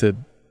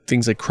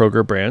things like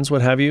Kroger brands,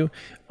 what have you.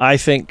 I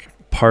think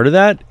part of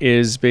that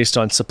is based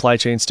on supply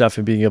chain stuff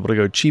and being able to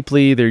go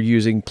cheaply. They're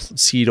using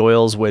seed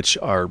oils, which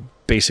are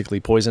basically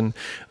poison.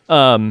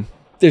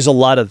 There's a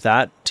lot of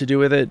that to do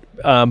with it.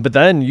 But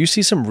then you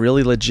see some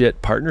really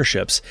legit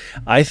partnerships.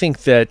 I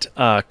think that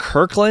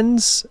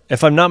Kirkland's,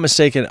 if I'm not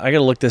mistaken, I got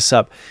to look this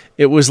up.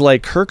 It was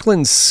like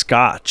Kirkland's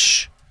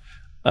Scotch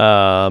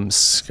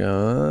partner.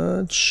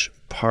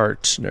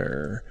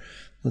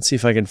 Let's see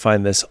if I can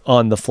find this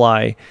on the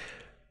fly.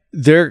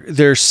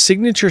 Their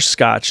signature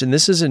Scotch, and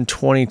this is in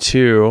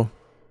 22.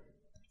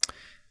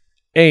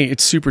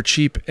 It's super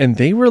cheap. And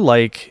they were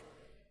like,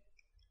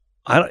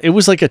 it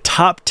was like a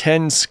top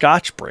 10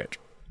 Scotch brand.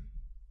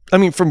 I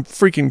mean, from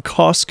freaking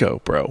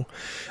Costco, bro.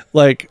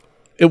 Like,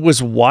 it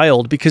was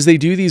wild because they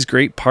do these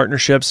great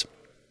partnerships.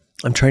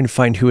 I'm trying to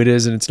find who it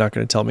is, and it's not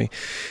going to tell me.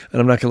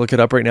 And I'm not going to look it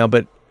up right now.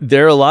 But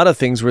there are a lot of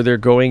things where they're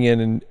going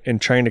in and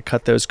trying to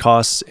cut those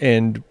costs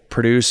and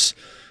produce.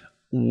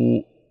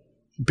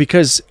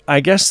 Because I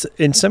guess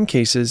in some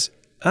cases,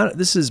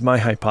 this is my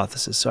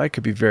hypothesis, so I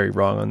could be very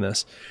wrong on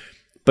this.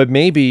 But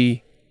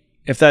maybe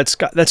if that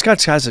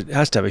Scotch has to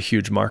have a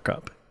huge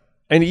markup.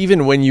 And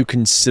even when you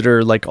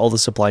consider like all the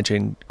supply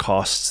chain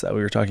costs that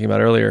we were talking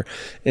about earlier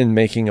in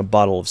making a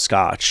bottle of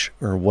Scotch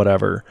or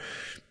whatever,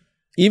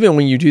 even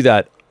when you do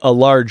that, a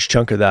large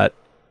chunk of that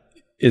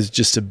is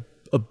just a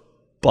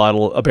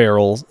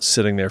barrel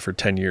sitting there for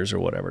 10 years or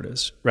whatever it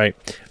is, right?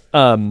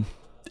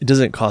 It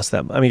doesn't cost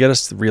them. I mean, get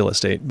us the real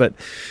estate, but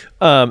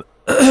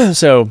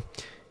so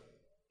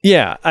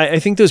yeah, I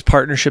think those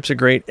partnerships are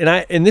great.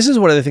 And this is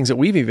one of the things that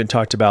we've even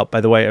talked about, by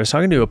the way. I was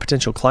talking to a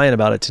potential client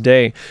about it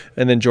today.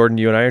 And then Jordan,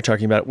 you and I are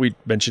talking about, we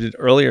mentioned it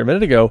earlier a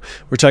minute ago.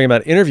 We're talking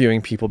about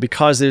interviewing people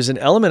because there's an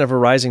element of a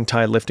rising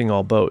tide lifting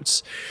all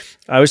boats.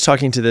 I was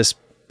talking to this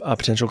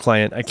potential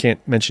client. I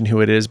can't mention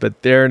who it is,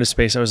 but they're in a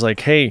space. I was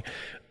like, hey,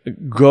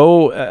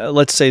 go,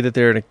 let's say that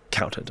they're an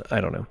accountant.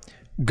 I don't know.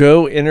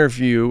 Go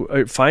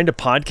interview, find a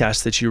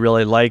podcast that you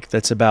really like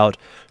that's about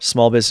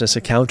small business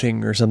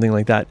accounting or something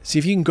like that. See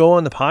if you can go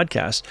on the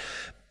podcast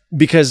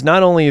because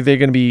not only are they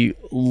going to be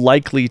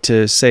likely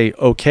to say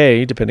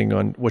okay, depending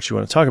on what you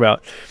want to talk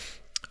about,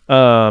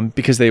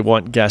 because they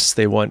want guests,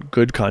 they want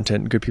good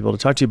content, good people to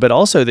talk to, but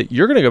also that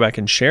you're going to go back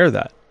and share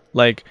that.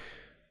 Like,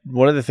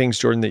 one of the things,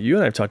 Jordan, that you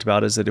and I have talked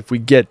about is that if we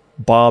get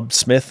Bob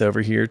Smith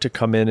over here to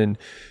come in and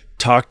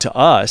talk to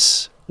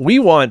us, we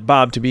want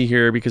Bob to be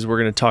here because we're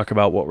going to talk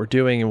about what we're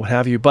doing and what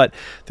have you. But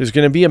there's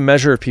going to be a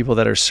measure of people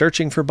that are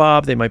searching for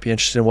Bob. They might be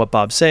interested in what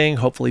Bob's saying.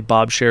 Hopefully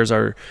Bob shares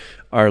our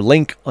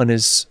link on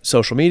his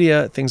social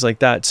media, things like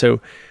that.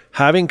 So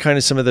having kind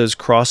of some of those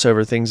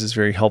crossover things is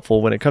very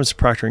helpful. When it comes to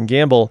Procter &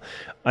 Gamble,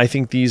 I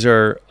think these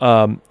are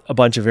a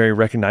bunch of very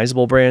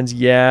recognizable brands.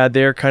 Yeah,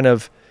 they're kind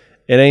of,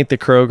 it ain't the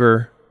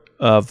Kroger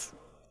of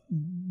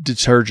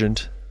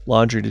detergent,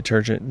 laundry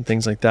detergent and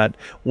things like that,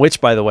 which,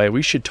 by the way,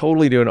 we should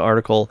totally do an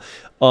article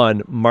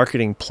on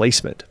marketing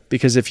placement,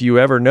 because if you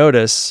ever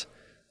notice,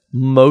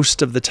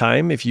 most of the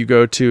time, if you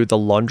go to the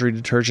laundry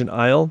detergent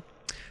aisle,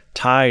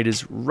 Tide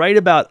is right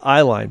about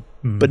eye line,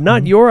 but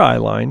not your eye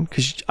line,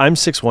 because I'm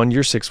 6'1",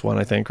 you're 6'1",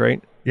 I think,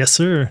 right? Yes,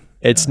 sir.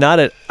 It's not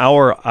at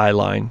our eye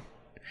line.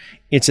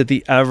 It's at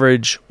the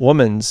average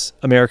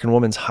American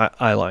woman's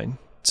eye line.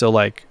 So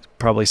like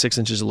probably 6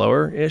 inches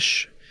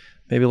lower-ish,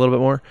 maybe a little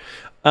bit more.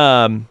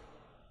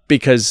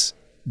 Because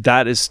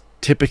that is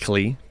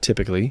typically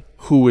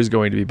who is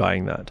going to be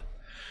buying that.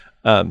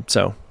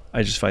 So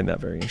I just find that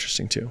very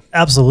interesting too.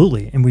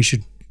 Absolutely. And we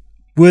should,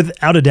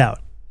 without a doubt,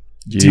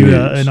 do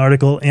an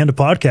article and a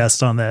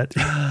podcast on that.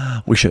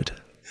 We should.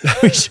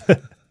 We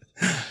should.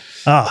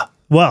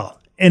 Well,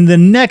 in the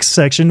next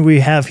section we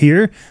have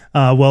here,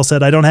 well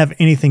said. I don't have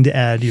anything to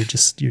add. You're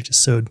just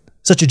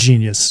such a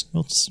genius.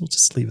 We'll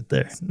just leave it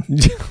there.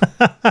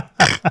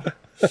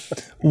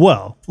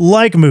 Well,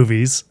 like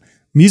movies,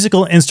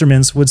 musical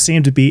instruments would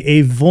seem to be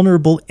a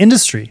vulnerable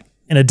industry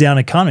in a down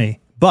economy,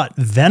 but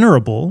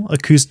venerable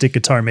acoustic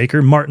guitar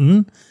maker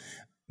Martin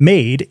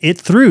made it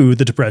through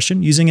the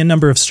Depression using a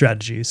number of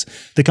strategies.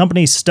 The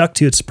company stuck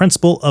to its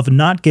principle of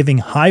not giving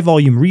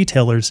high-volume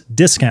retailers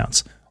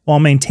discounts while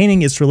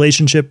maintaining its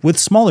relationship with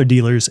smaller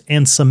dealers,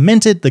 and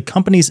cemented the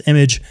company's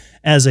image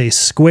as a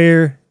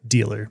square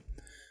dealer.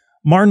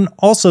 Martin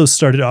also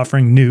started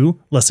offering new,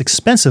 less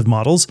expensive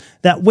models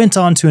that went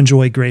on to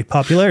enjoy great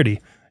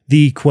popularity.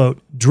 The,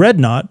 quote,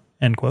 dreadnought,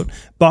 end quote,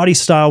 body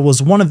style was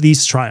one of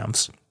these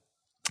triumphs.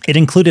 It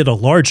included a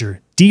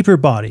larger, deeper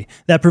body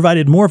that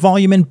provided more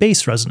volume and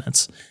bass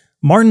resonance.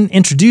 Martin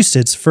introduced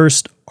its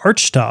first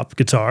archtop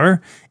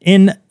guitar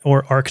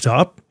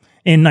archtop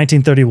in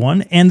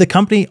 1931, and the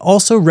company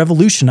also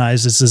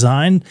revolutionized its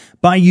design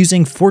by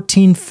using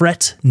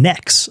 14-fret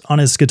necks on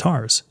its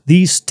guitars.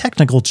 These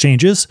technical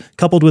changes,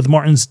 coupled with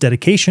Martin's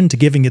dedication to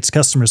giving its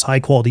customers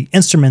high-quality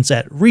instruments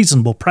at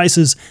reasonable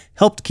prices,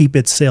 helped keep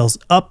its sales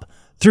up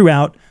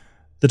throughout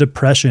the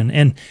Depression.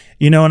 And,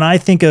 when I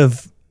think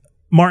of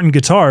Martin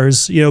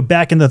guitars,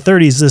 back in the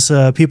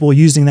 30s, people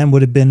using them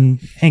would have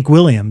been Hank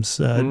Williams,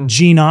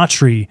 Gene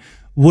Autry,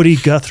 Woody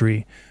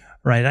Guthrie,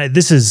 right?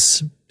 This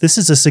is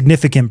a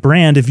significant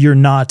brand if you're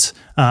not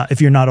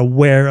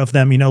aware of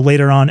them.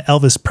 Later on,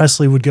 Elvis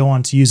Presley would go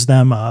on to use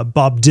them,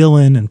 Bob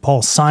Dylan and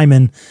Paul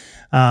Simon.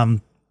 But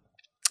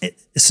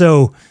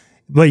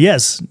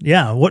yes,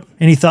 yeah. What?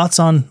 Any thoughts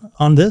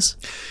on this?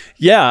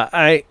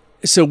 Yeah,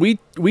 so we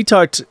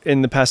talked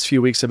in the past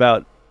few weeks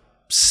about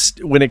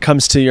when it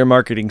comes to your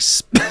marketing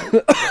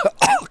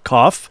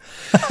cough.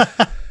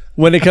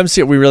 When it comes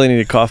to it, we really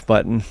need a cough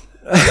button.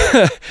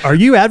 Are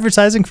you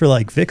advertising for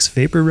like Vicks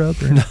Vapor Rub?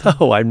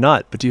 No, I'm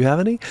not. But do you have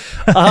any?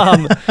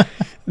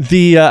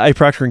 A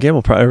Procter &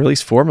 Gamble product, or at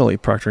least formerly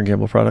Procter &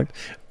 Gamble product.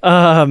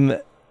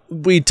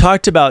 We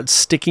talked about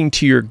sticking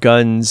to your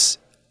guns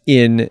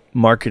in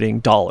marketing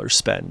dollar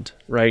spend,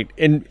 right?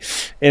 And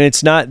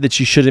it's not that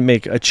you shouldn't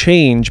make a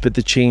change, but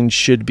the change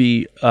should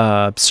be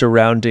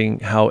surrounding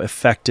how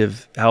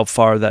effective, how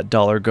far that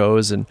dollar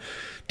goes, and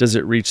does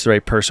it reach the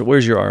right person?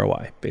 Where's your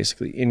ROI?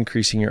 Basically,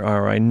 increasing your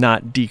ROI,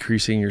 not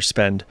decreasing your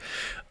spend.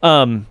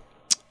 And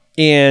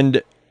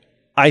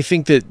I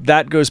think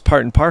that goes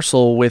part and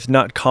parcel with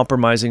not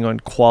compromising on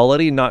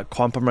quality, not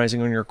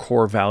compromising on your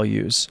core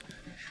values.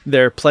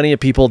 There are plenty of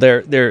people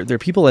there are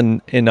people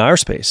in our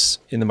space,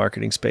 in the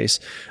marketing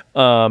space,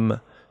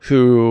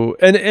 who,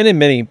 and in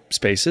many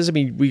spaces, I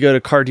mean, we go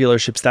to car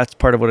dealerships, that's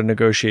part of what a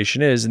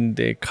negotiation is, and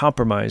they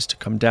compromise to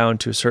come down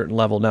to a certain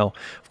level. Now,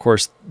 of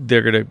course,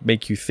 they're going to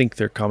make you think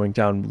they're coming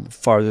down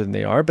farther than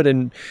they are, but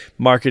in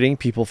marketing,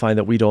 people find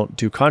that we don't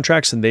do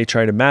contracts, and they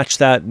try to match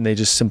that, and they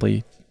just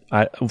simply,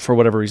 for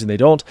whatever reason, they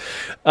don't.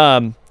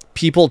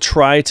 People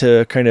try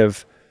to kind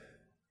of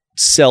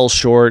sell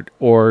short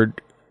or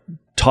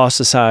toss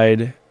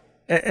aside,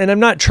 and I'm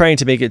not trying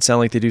to make it sound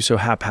like they do so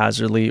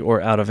haphazardly or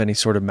out of any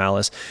sort of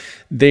malice.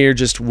 They are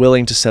just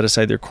willing to set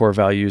aside their core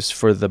values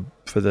for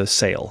the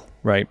sale,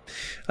 right?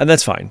 And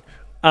that's fine.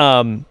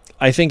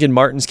 I think in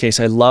Martin's case,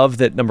 I love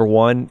that, number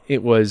one,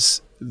 it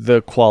was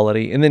the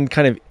quality, and then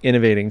kind of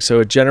innovating.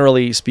 So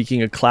generally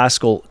speaking, a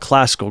classical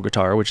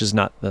guitar, which is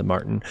not the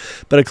Martin,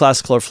 but a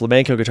classical or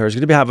flamenco guitar is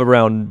going to have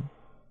around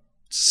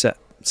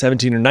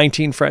 17 or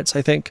 19 frets,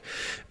 I think.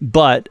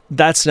 But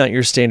that's not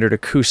your standard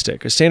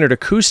acoustic. A standard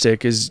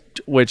acoustic is,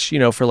 which,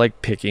 for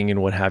like picking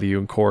and what have you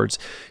and chords,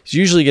 is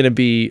usually going to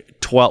be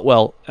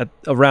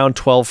around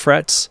 12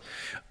 frets.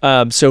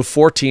 So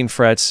 14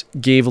 frets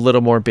gave a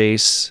little more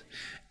bass.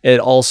 It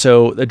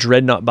also, the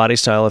dreadnought body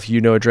style, if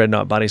you know a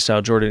dreadnought body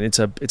style, Jordan, it's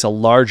a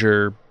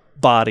larger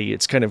body.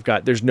 It's kind of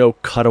there's no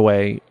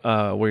cutaway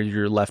where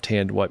your left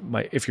hand,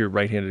 if you're a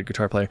right-handed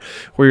guitar player,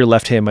 where your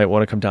left hand might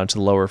want to come down to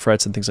the lower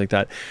frets and things like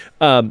that.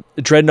 The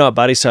dreadnought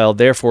body style,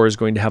 therefore, is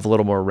going to have a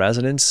little more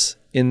resonance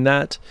in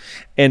that.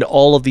 And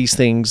all of these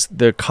things,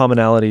 the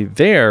commonality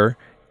there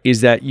is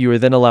that you are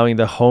then allowing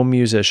the home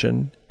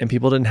musician, and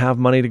people didn't have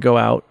money to go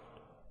out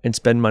and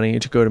spend money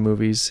to go to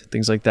movies,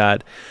 things like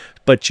that.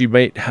 But you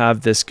might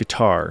have this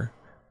guitar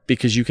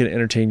because you can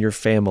entertain your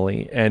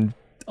family, and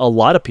a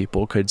lot of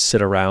people could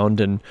sit around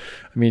and,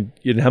 you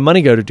didn't have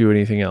money to go to do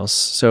anything else.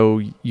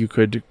 So you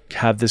could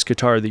have this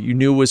guitar that you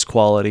knew was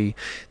quality,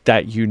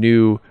 that you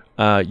knew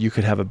you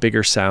could have a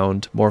bigger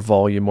sound, more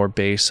volume, more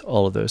bass,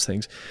 all of those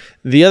things.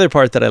 The other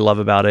part that I love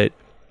about it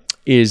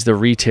is the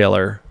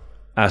retailer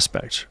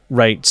aspect,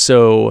 right?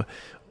 So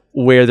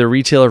where the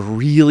retailer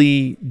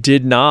really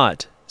did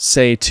not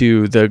say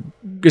to the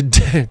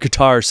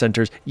guitar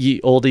centers,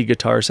 ye olde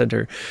guitar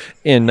center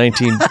in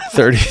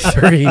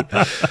 1933,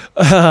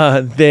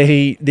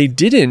 they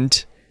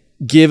didn't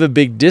give a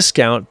big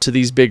discount to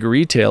these big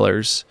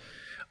retailers,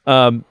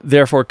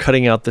 therefore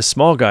cutting out the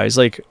small guys.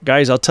 Like,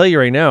 guys, I'll tell you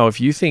right now,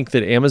 if you think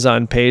that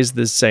Amazon pays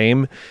the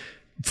same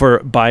for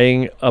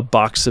buying a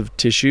box of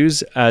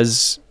tissues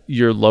as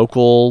your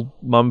local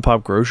mom and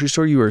pop grocery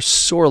store, you are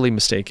sorely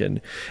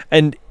mistaken.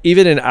 And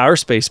even in our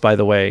space, by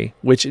the way,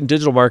 which in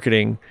digital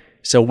marketing,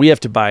 so we have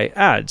to buy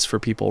ads for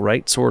people,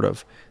 right? Sort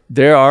of.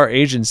 There are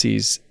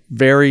agencies,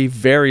 very,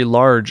 very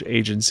large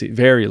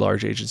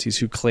agencies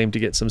who claim to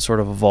get some sort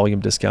of a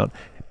volume discount.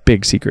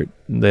 Big secret.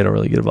 They don't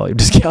really get a volume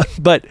discount,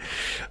 but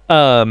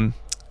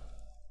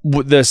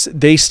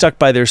they stuck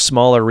by their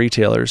smaller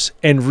retailers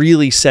and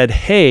really said,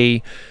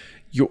 hey,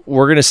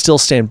 we're going to still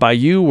stand by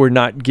you. We're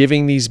not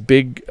giving these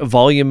big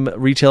volume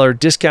retailer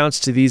discounts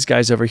to these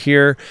guys over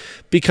here,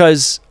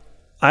 because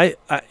now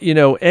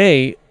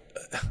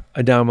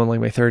I'm on like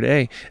my third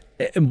A.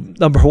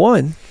 Number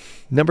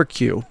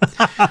Q.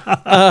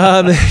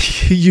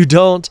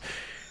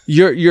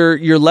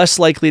 You're less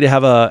likely to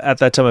have at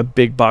that time a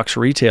big box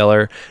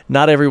retailer.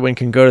 Not everyone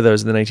can go to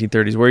those in the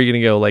 1930s. Where are you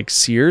going to go? Like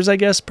Sears, I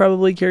guess,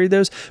 probably carried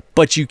those.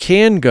 But you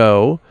can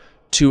go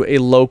to a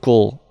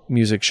local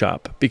music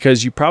shop,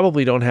 because you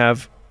probably don't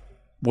have,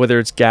 whether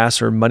it's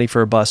gas or money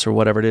for a bus or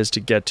whatever it is,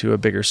 to get to a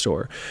bigger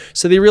store.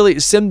 So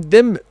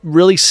them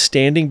really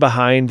standing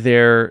behind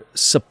their,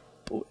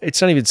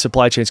 it's not even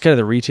supply chain, it's kind of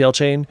the retail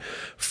chain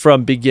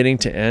from beginning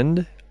to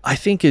end, I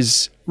think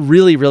is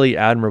really, really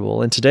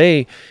admirable. And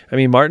today,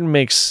 Martin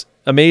makes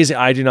amazing.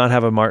 I do not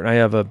have a Martin. I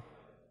have a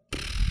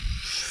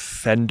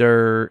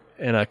Fender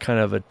and a kind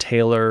of a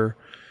Taylor.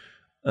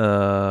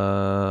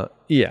 And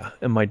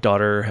my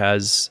daughter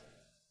has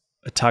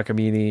a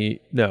Takamine.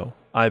 No,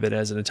 Ivan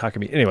has an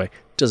Takamine. Anyway,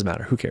 doesn't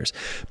matter. Who cares?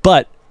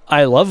 But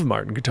I love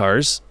Martin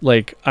guitars.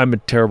 Like, I'm a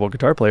terrible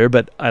guitar player,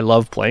 but I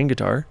love playing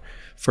guitar.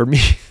 For me,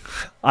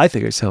 I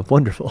think I sound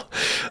wonderful.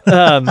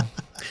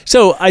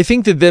 So I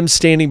think that them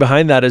standing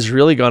behind that has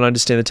really gone on to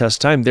stand the test of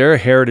time. They're a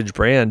heritage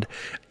brand.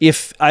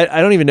 If I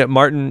don't even know,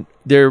 Martin,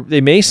 they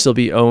may still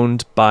be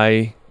owned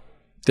by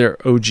their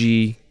OG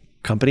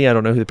company. I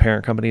don't know who the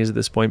parent company is at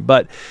this point,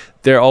 but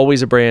they're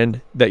always a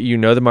brand that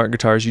the Martin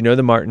guitars,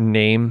 the Martin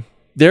name.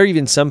 There are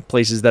even some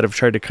places that have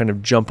tried to kind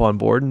of jump on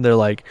board, and they're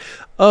like,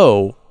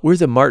 oh, we're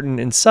the Martin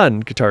and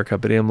Son guitar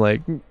company. I'm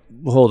like,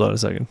 well, hold on a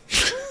second.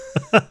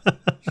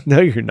 No,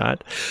 you're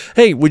not.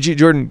 Hey, would you,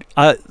 Jordan,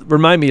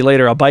 remind me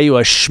later, I'll buy you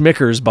a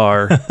Schmickers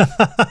bar.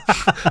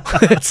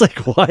 It's like,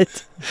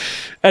 what?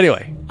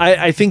 Anyway,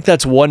 I think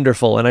that's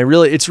wonderful. And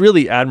it's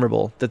really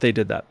admirable that they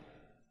did that.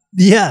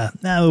 Yeah,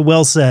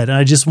 well said. And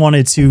I just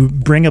wanted to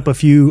bring up a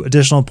few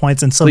additional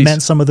points and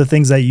cement some of the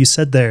things that you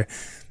said there.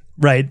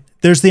 Right.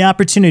 There's the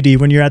opportunity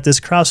when you're at this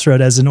crossroad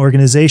as an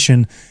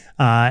organization,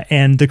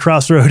 and the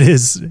crossroad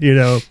is,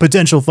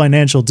 potential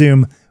financial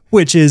doom,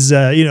 which is,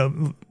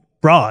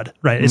 broad,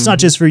 right? Mm-hmm. It's not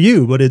just for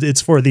you, but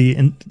it's for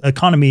the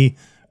economy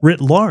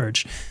writ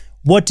large.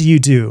 What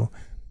do?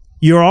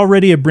 You're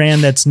already a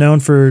brand that's known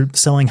for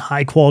selling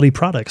high quality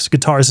products,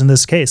 guitars in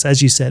this case,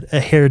 as you said,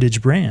 a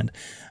heritage brand,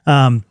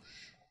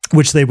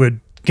 which they would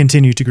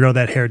continue to grow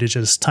that heritage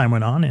as time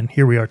went on. And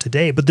here we are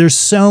today. But there's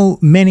so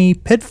many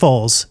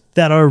pitfalls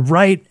that are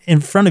right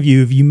in front of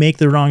you if you make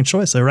the wrong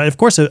choice, right? Of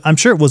course, I'm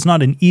sure it was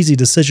not an easy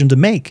decision to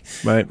make,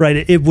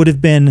 right? It would have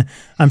been,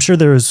 I'm sure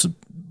there was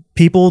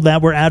people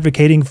that were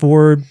advocating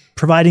for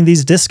providing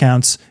these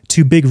discounts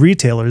to big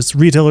retailers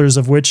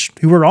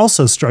who were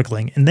also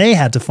struggling, and they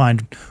had to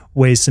find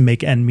ways to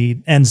make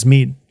ends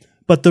meet.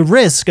 But the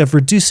risk of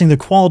reducing the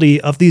quality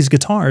of these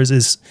guitars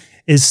is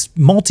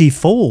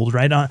multifold,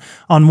 right?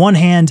 On one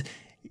hand,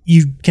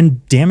 you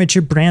can damage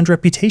your brand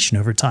reputation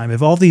over time.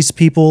 If all these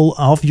people,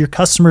 all of your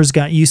customers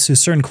got used to a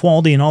certain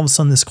quality and all of a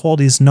sudden this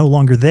quality is no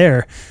longer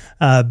there,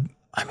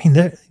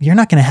 you're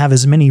not going to have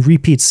as many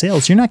repeat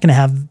sales. You're not going to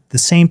have the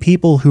same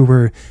people who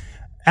were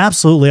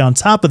absolutely on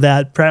top of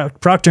that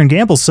Procter &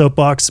 Gamble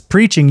soapbox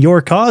preaching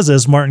your cause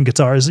as Martin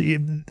Guitars.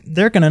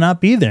 They're going to not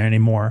be there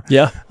anymore.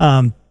 Yeah.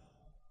 And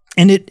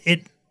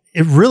it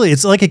really,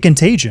 it's like a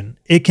contagion.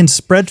 It can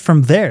spread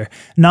from there.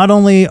 Not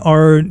only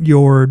are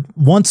your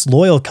once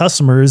loyal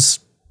customers,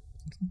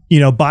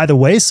 by the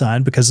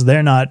wayside because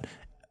they're not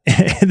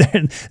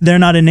they're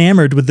not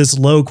enamored with this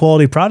low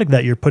quality product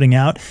that you're putting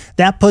out.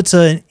 That puts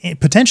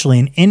potentially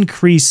an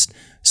increased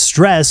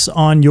stress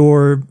on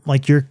your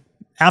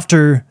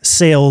after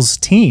sales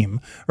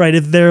team, right?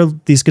 If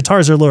these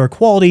guitars are lower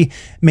quality,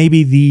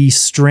 maybe the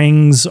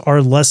strings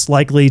are less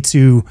likely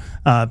to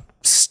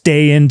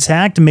stay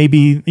intact.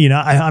 Maybe,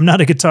 I'm not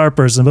a guitar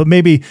person, but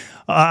maybe,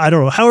 I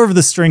don't know, however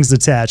the strings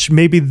attach,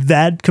 maybe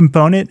that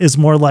component is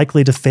more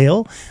likely to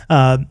fail.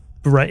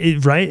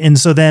 Right. And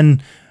so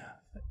then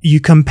you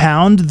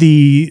compound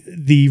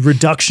the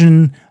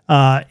reduction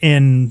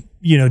in,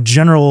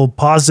 general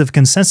positive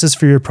consensus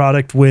for your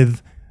product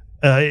with,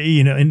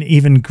 an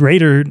even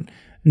greater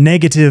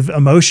negative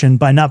emotion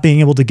by not being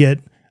able to get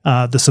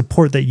the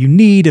support that you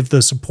need if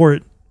the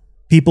support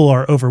people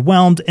are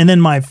overwhelmed. And then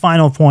my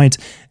final point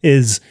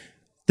is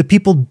the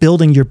people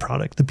building your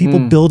product, the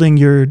people building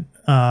your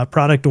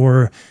product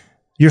or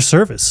your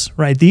service,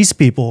 right? These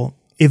people,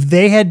 if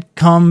they had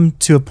come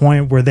to a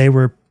point where they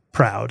were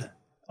proud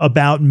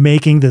about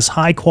making this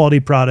high quality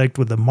product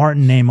with the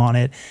Martin name on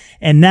it,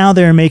 and now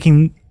they're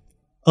making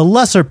a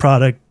lesser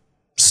product,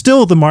 still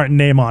with the Martin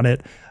name on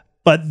it,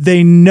 but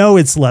they know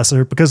it's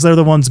lesser because they're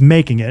the ones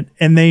making it,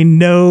 and they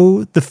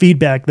know the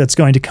feedback that's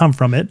going to come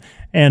from it,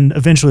 and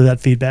eventually that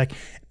feedback,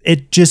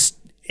 it's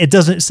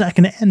not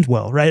going to end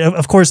well, right?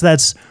 Of course,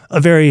 that's a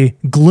very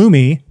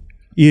gloomy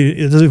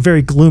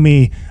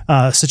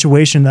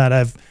situation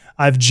that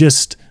I've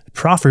just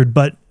proffered,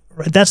 but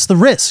that's the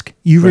risk.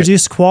 You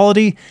reduce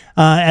quality.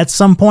 At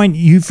some point,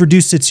 you've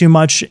reduced it too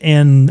much,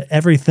 and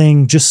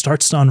everything just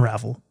starts to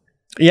unravel.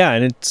 Yeah,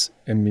 and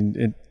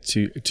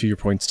to your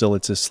point, still,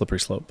 it's a slippery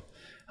slope.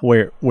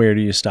 Where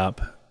do you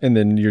stop? And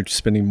then you're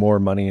spending more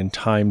money and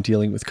time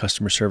dealing with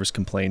customer service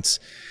complaints.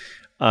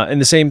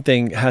 And the same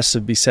thing has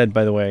to be said,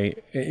 by the way,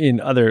 in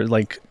other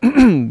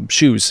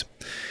shoes.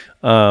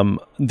 I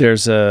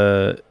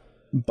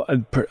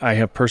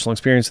have personal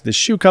experience with this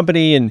shoe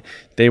company, and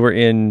they were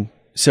in.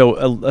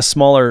 So a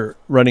smaller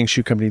running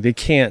shoe company, they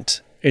can't,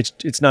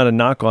 it's not a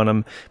knock on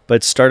them,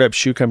 but startup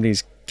shoe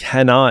companies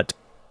cannot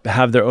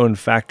have their own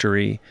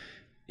factory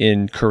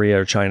in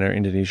Korea or China or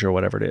Indonesia or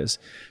whatever it is.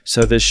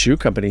 So this shoe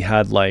company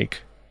had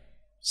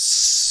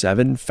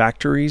 7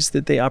 factories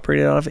that they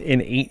operated out of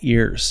in 8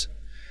 years.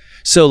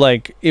 So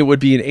it would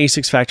be an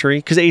ASICS factory,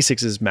 because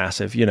ASICS is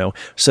massive,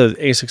 so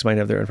ASICS might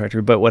have their own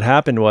factory. But what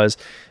happened was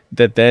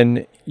that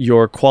then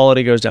your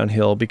quality goes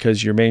downhill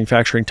because your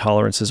manufacturing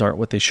tolerances aren't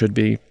what they should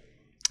be.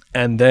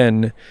 And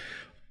then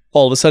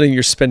all of a sudden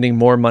you're spending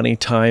more money,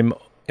 time,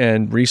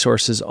 and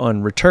resources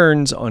on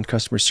returns, on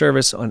customer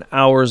service, on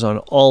hours, on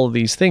all of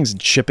these things, and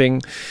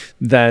shipping.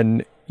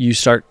 Then you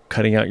start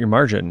cutting out your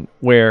margin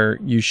where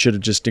you should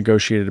have just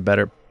negotiated a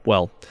better,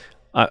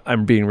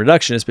 I'm being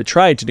reductionist, but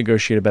tried to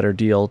negotiate a better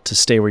deal to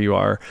stay where you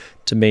are,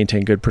 to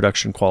maintain good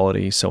production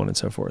quality, so on and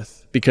so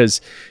forth. Because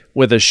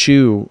with a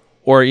shoe,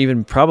 or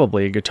even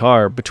probably a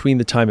guitar, between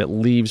the time it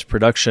leaves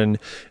production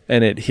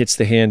and it hits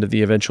the hand of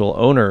the eventual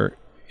owner,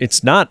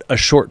 it's not a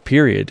short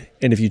period.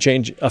 And if you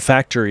change a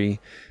factory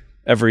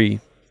every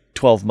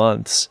 12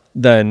 months,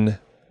 then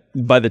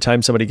by the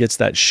time somebody gets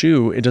that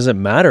shoe, it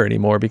doesn't matter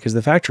anymore because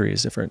the factory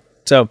is different.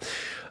 So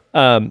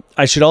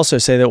I should also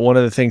say that one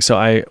of the things,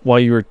 while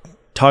you were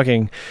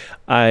talking,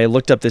 I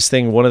looked up this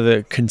thing. One of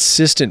the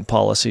consistent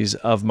policies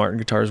of Martin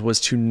Guitars was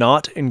to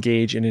not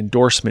engage in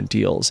endorsement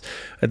deals.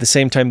 At the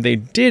same time, they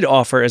did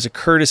offer, as a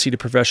courtesy to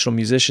professional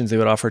musicians, they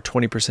would offer a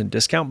 20%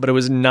 discount, but it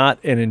was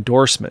not an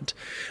endorsement.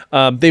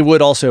 They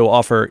would also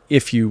offer,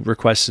 if you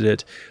requested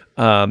it,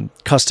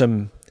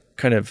 custom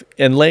kind of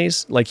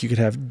inlays, like you could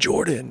have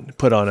Jordan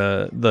put on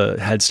the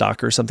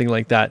headstock or something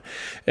like that.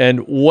 And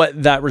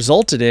what that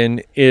resulted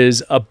in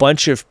is a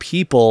bunch of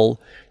people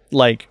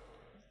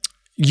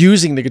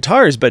using the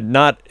guitars, but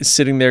not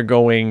sitting there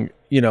going,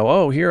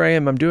 oh, here I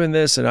am, I'm doing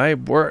this, and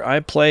I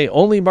play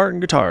only Martin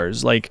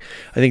guitars. I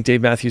think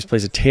Dave Matthews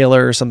plays a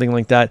Taylor or something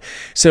like that.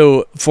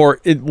 So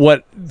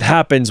what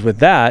happens with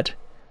that,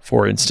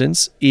 for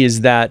instance,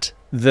 is that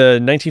the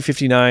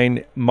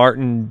 1959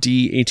 Martin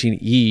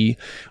D18E,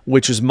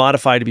 which was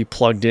modified to be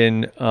plugged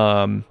in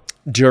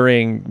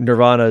during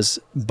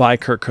by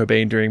Kurt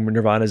Cobain during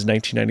Nirvana's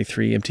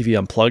 1993 MTV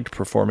Unplugged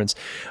performance,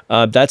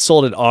 that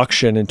sold at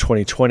auction in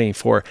 2020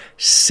 for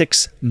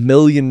 $6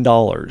 million,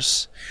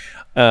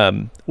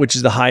 which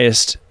is the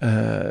highest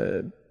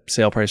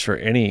sale price for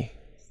any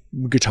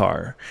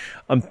guitar.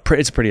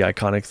 It's a pretty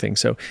iconic thing.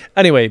 So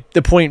anyway,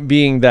 the point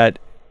being that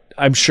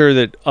I'm sure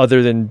that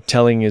other than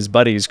telling his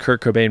buddies,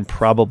 Kurt Cobain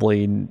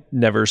probably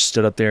never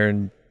stood up there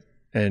and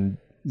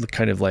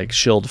kind of like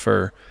shilled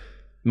for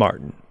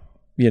Martin,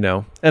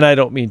 and I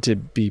don't mean to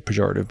be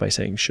pejorative by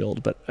saying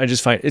shilled, but I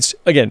just find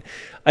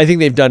I think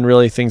they've done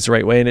really things the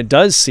right way. And it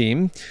does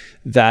seem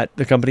that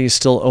the company is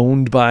still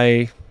owned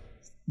by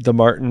the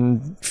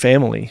Martin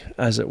family,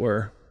 as it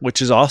were,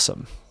 which is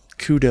awesome.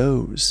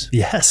 Kudos.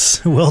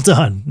 Yes. Well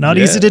done. Not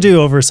easy to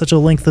do over such a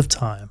length of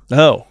time.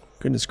 Oh,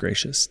 goodness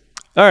gracious.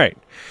 All right.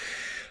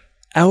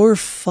 Our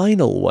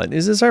final one.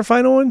 Is this our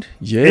final one?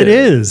 Yeah. It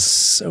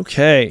is.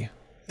 Okay.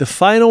 The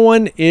final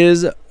one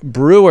is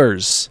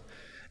Brewers.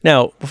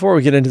 Now, before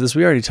we get into this,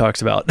 we already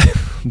talked about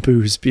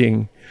booze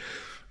being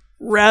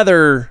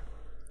rather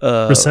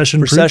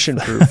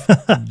recession-proof,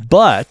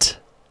 but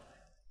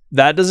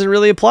that doesn't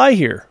really apply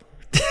here.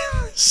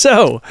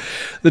 So,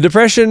 the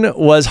Depression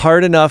was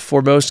hard enough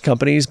for most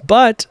companies,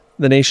 but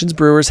the nation's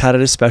brewers had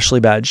it especially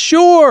bad.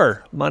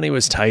 Sure, money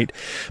was tight,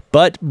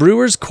 but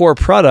brewers' core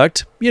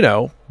product,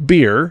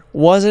 beer,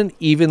 wasn't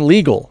even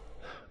legal.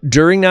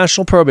 During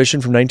national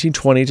prohibition from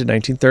 1920 to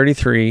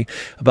 1933,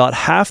 about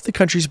half the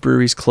country's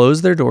breweries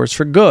closed their doors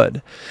for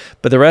good,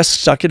 but the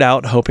rest stuck it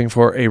out, hoping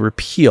for a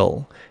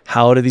repeal.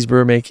 How did these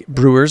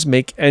brewers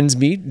make ends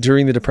meet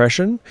during the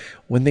Depression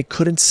when they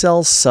couldn't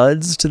sell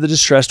suds to the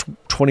distressed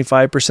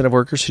 25% of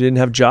workers who didn't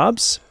have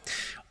jobs?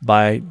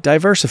 By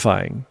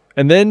diversifying.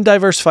 And then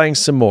diversifying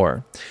some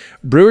more.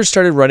 Brewers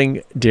started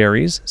running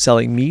dairies,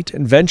 selling meat,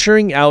 and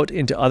venturing out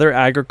into other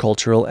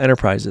agricultural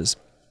enterprises.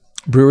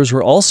 Brewers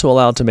were also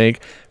allowed to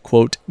make,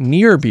 quote,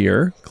 near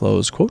beer,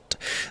 close quote,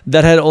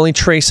 that had only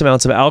trace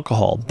amounts of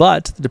alcohol.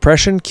 But the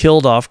Depression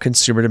killed off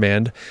consumer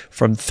demand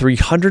from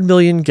 300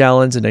 million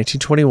gallons in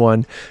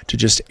 1921 to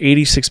just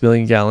 86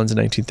 million gallons in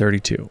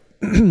 1932.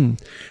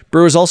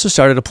 Brewers also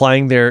started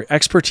applying their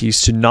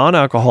expertise to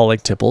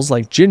non-alcoholic tipples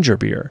like ginger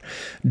beer.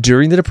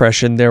 During the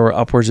Depression, there were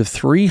upwards of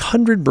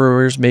 300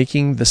 brewers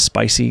making the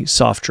spicy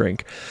soft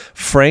drink.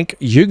 Frank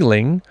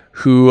Jüngling,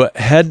 who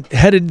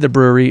headed the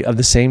brewery of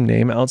the same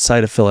name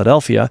outside of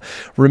Philadelphia,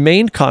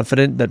 remained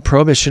confident that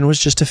Prohibition was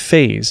just a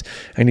phase,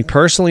 and he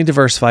personally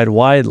diversified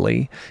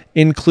widely,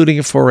 including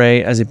a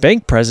foray as a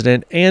bank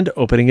president and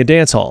opening a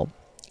dance hall.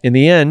 In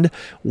the end,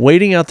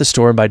 waiting out the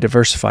storm by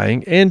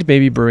diversifying and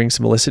maybe brewing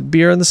some illicit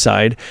beer on the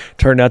side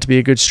turned out to be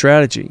a good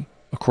strategy.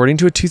 According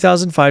to a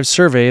 2005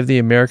 survey of the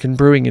American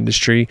brewing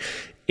industry,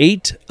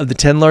 8 of the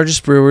 10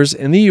 largest brewers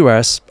in the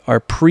U.S. are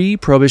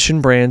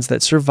pre-Prohibition brands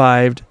that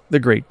survived the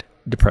Great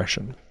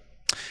Depression.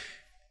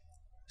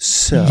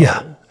 So,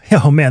 yeah.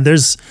 Oh man,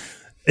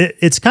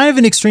 it's kind of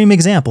an extreme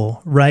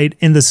example, right?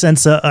 In the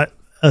sense of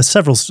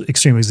several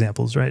extreme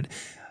examples, right?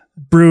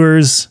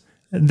 Brewers,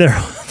 their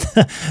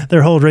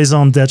whole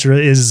raison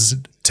d'etre is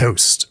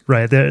toast,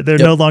 right? They're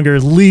no longer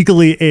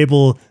legally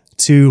able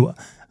to,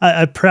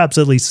 perhaps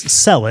at least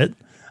sell it.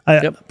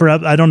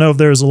 Perhaps, I don't know if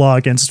there's a law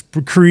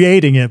against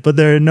creating it, but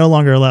they're no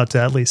longer allowed to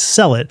at least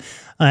sell it.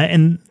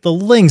 And the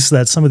lengths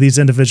that some of these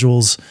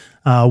individuals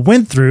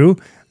went through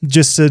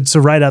just to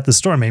ride out the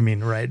storm. I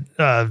mean, right?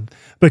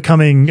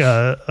 Becoming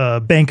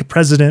a bank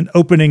president,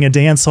 opening a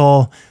dance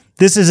hall.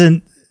 This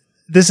isn't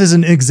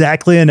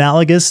exactly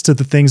analogous to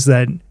the things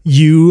that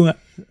you,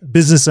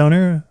 business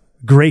owner,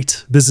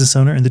 great business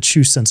owner in the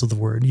true sense of the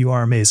word, you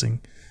are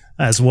amazing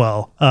as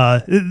well.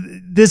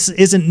 This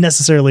isn't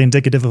necessarily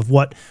indicative of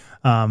what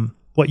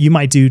you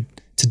might do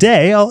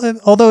today,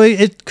 although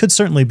it could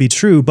certainly be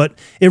true, but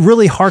it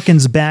really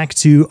harkens back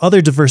to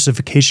other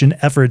diversification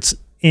efforts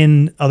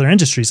in other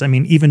industries. I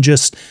mean, even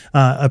just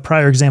a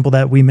prior example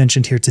that we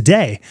mentioned here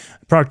today,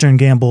 Procter &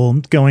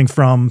 Gamble going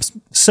from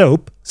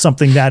soap,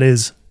 something that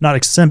is not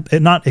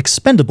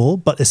expendable,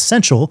 but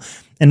essential,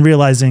 and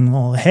realizing,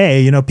 well,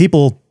 hey,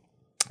 people,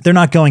 they're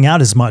not going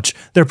out as much.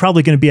 They're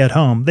probably going to be at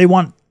home. They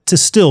want to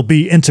still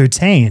be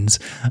entertained,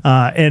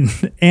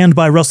 and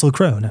by Russell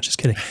Crowe. No, just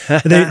kidding.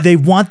 They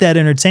want that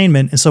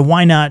entertainment, and so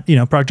why not,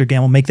 Procter &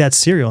 Gamble make that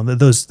cereal,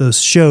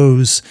 those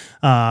shows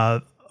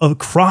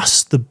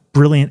across the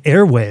brilliant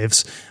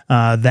airwaves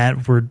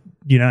that were,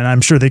 and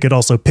I'm sure they could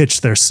also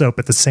pitch their soap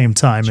at the same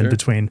time in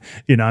between.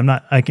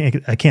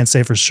 I can't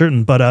say for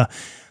certain, but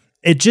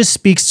it just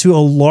speaks to a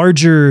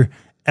larger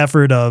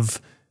effort of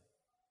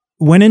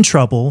when in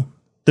trouble.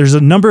 There's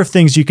a number of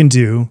things you can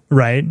do,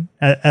 right?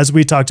 As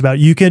we talked about,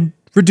 you can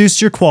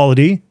reduce your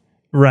quality,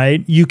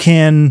 right? You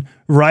can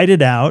write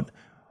it out.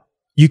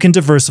 You can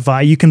diversify.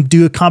 You can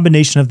do a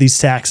combination of these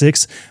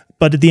tactics.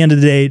 But at the end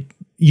of the day,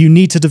 you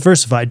need to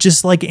diversify.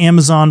 Just like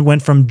Amazon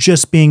went from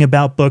just being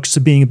about books to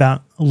being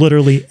about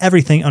literally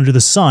everything under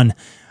the sun.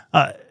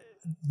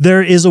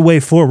 There is a way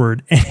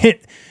forward.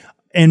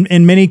 And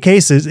in many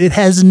cases, it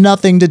has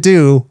nothing to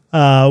do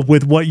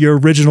with what your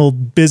original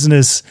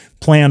business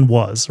plan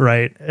was,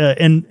 right?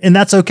 And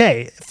that's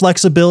okay.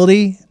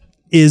 Flexibility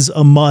is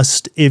a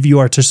must if you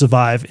are to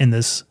survive in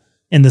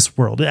this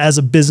world as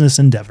a business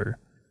endeavor.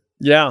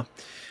 Yeah.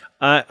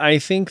 I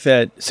think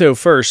that, so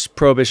first,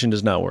 Prohibition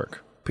does not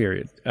work,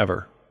 period,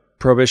 ever.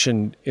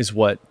 Prohibition is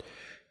what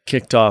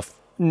kicked off,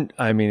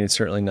 I mean, it's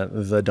certainly not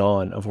the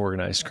dawn of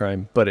organized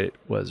crime, but it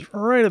was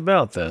right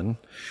about then.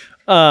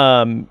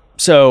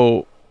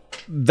 So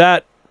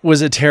that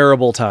was a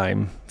terrible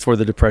time for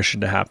the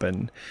Depression to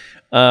happen.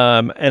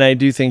 And I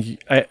do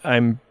think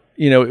I'm,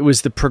 it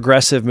was the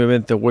progressive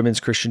movement, the Women's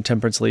Christian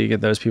Temperance League,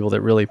 and those people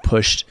that really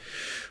pushed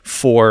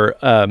for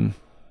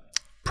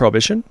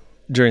prohibition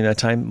during that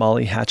time,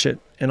 Molly Hatchet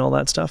and all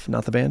that stuff,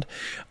 not the band.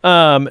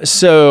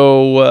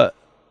 So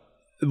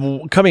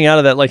coming out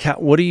of that, like,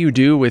 what do you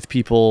do with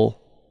people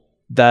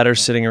that are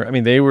sitting around? I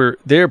mean,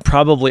 they're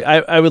probably,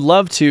 I would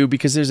love to,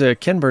 because there's a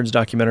Ken Burns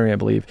documentary, I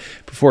believe,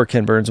 before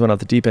Ken Burns went off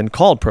the deep end,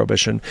 called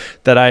Prohibition,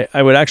 that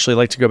I would actually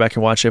like to go back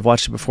and watch. I've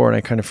watched it before and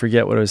I kind of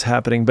forget what was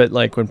happening, but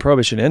like when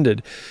Prohibition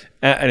ended,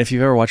 and if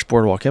you've ever watched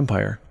Boardwalk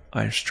Empire,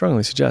 I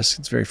strongly suggest,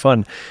 it's very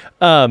fun.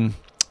 Those,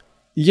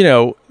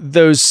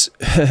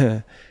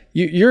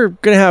 you're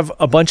going to have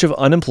a bunch of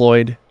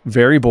unemployed,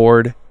 very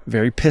bored,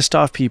 very pissed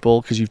off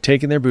people because you've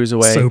taken their booze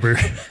away. Sober.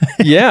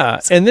 Yeah.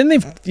 And then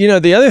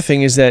the other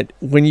thing is that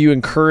when you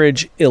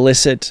encourage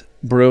illicit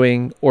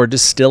brewing or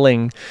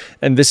distilling,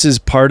 and this is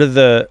part of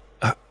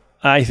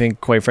I think,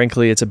 quite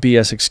frankly, it's a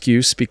BS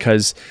excuse,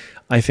 because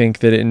I think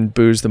that in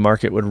booze, the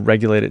market would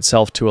regulate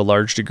itself to a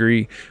large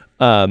degree.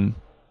 The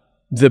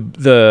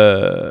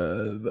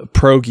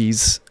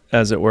progies,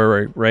 as it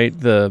were, right?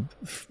 The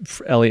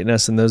Elliot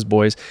Ness and those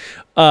boys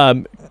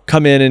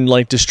come in and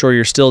like destroy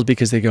your stills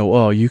because they go,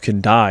 oh, you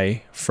can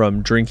die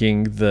from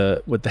drinking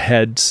with the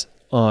heads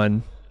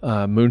on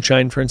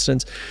moonshine, for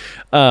instance,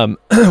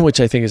 which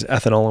I think is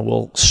ethanol and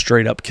will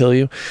straight up kill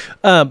you,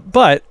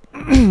 but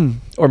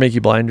or make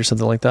you blind or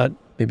something like that.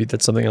 Maybe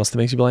that's something else that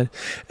makes you blind.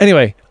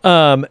 Anyway,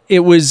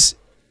 there's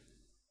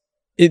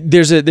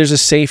a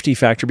safety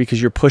factor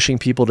because you're pushing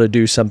people to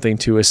do something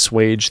to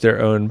assuage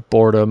their own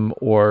boredom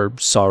or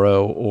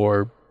sorrow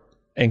or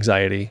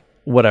anxiety,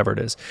 whatever it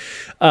is.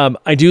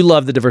 I do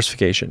love the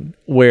diversification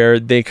where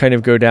they kind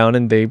of go down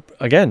and they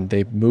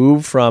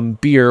move from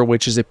beer,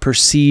 which is a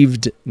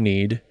perceived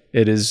need.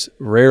 It is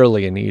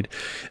rarely a need,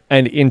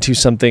 and into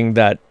something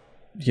that,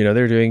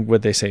 they're doing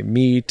what they say,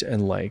 meat.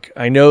 And like,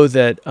 I know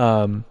that,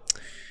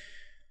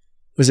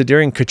 was it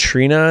during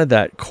Katrina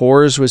that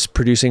Coors was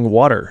producing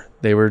water?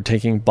 They were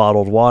taking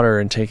bottled water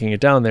and taking it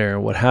down there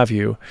and what have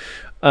you.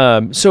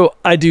 So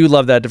I do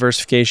love that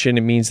diversification.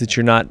 It means that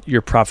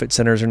your profit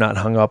centers are not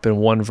hung up in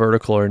one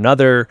vertical or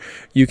another.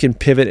 You can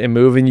pivot and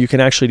move, and you can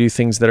actually do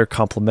things that are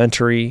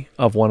complementary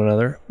of one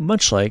another,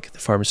 much like the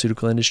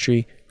pharmaceutical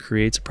industry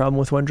creates a problem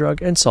with one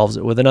drug and solves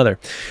it with another.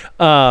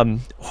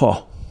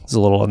 It's a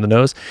little on the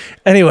nose.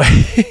 Anyway,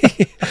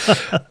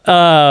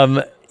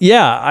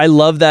 yeah, I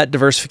love that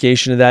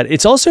diversification of that.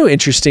 It's also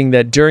interesting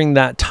that during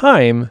that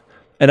time,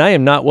 and I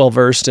am not well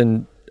versed,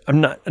 and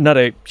I'm not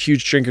a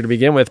huge drinker to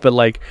begin with, but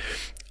like,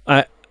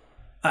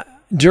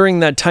 during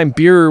that time,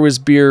 beer was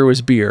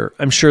beer.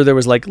 I'm sure there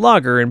was like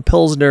lager and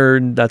pilsner,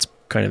 and that's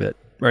kind of it,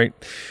 right?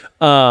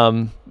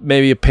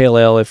 Maybe a pale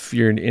ale if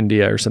you're in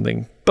India or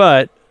something.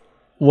 But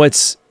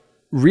what's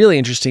really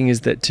interesting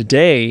is that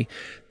today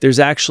there's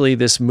actually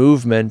this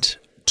movement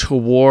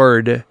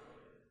toward,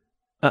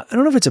 I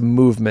don't know if it's a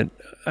movement,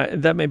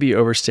 that may be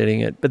overstating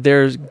it, but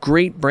there's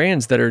great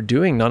brands that are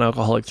doing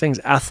non-alcoholic things.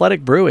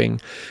 Athletic Brewing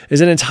is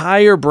an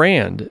entire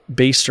brand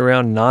based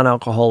around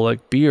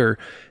non-alcoholic beer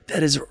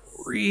that is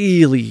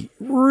really,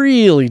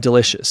 really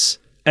delicious,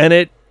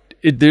 and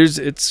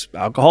it's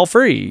alcohol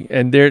free.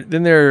 And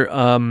there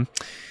are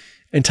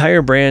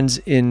entire brands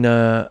in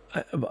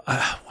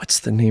what's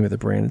the name of the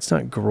brand? It's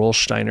not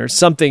Gerolsteiner.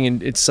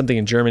 It's something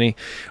in Germany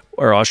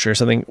or Austria or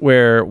something,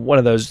 where one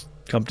of those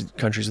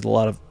countries with a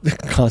lot of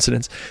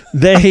consonants,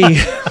 they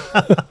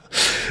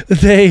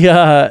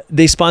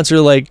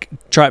sponsor like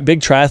big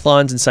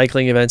triathlons and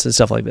cycling events and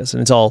stuff like this,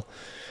 and it's all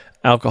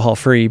alcohol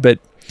free. But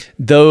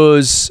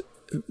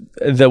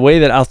the way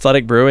that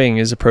Athletic Brewing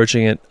is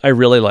approaching it, I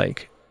really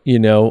like,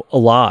 a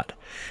lot.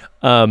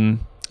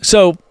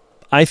 So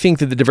I think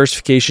that the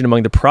diversification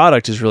among the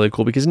product is really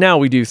cool, because now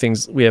we do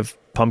things, we have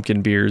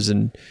pumpkin beers,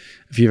 and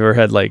if you've ever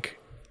had like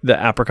the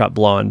apricot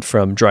blonde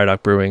from Dry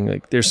Dock Brewing,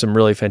 like there's some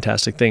really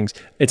fantastic things.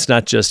 It's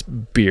not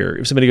just beer.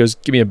 If somebody goes,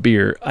 give me a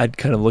beer, I'd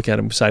kind of look at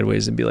them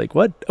sideways and be like,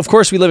 what? Of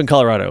course we live in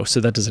Colorado, so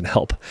that doesn't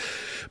help.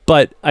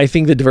 But I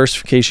think the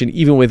diversification,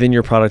 even within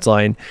your product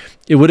line,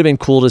 it would have been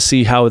cool to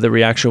see how the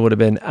reaction would have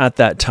been at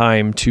that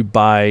time to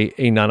buy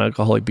a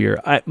non-alcoholic beer.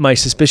 My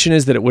suspicion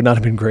is that it would not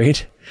have been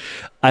great.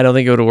 I don't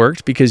think it would have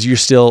worked, because you're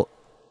still,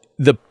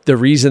 the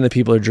reason that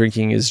people are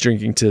drinking is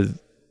drinking to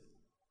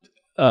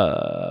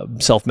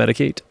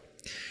self-medicate.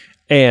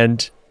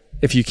 And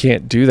if you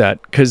can't do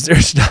that because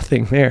there's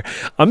nothing there,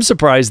 I'm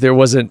surprised there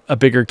wasn't a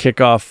bigger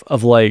kickoff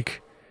of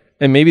like,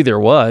 and maybe there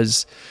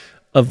was,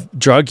 of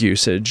drug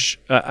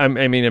usage.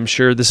 I'm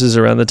sure this is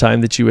around the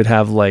time that you would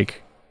have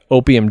like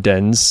opium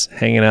dens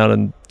hanging out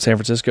in San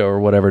Francisco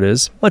or whatever it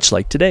is, much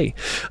like today.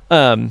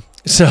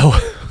 So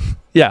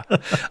yeah,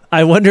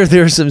 I wonder if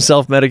there's some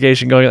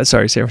self-medication going on.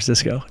 Sorry, San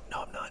Francisco.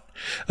 No, I'm not.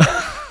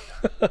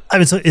 I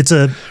mean, so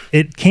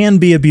it can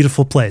be a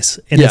beautiful place,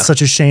 and it's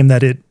such a shame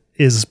that it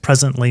is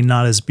presently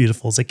not as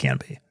beautiful as it can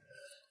be,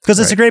 because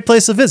it's a great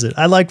place to visit.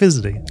 I like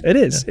visiting. It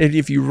is. Yeah.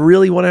 If you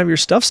really want to have your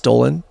stuff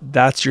stolen,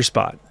 that's your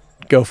spot.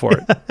 Go for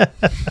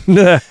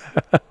it.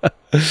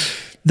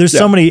 There's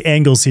so many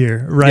angles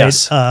here, right?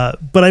 Yes.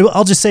 But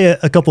I'll just say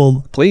a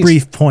couple Please.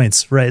 brief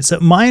points, right? So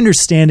my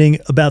understanding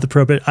about the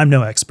prohibition, I'm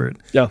no expert.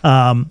 Yeah.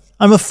 I'm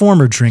a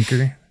former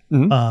drinker,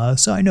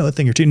 so I know a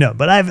thing or two. No,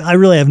 but I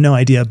really have no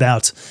idea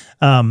about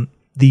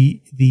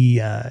the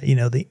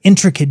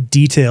intricate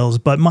details.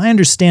 But my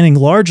understanding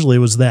largely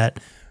was that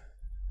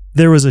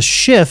there was a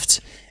shift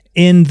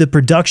in the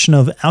production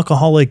of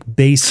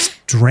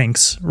alcoholic-based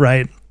drinks,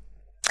 right?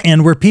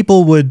 And where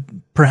people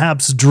would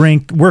perhaps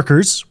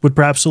workers would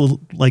perhaps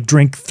like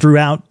drink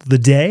throughout the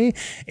day.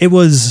 It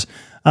was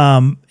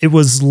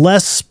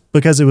less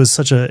because it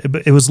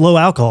was low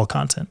alcohol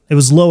content. It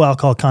was low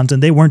alcohol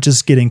content. They weren't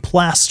just getting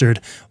plastered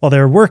while they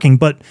were working,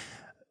 but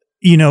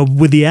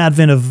with the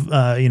advent of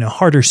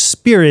harder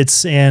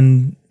spirits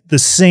and the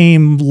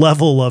same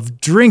level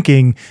of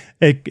drinking,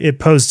 it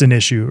posed an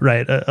issue,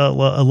 right?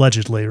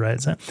 Allegedly,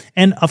 right?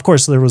 And of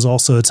course, there was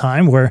also a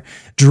time where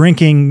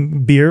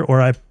drinking beer,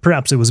 or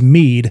perhaps it was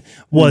mead,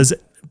 was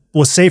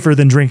safer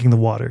than drinking the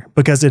water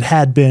because it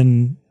had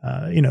been,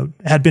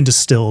 had been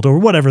distilled, or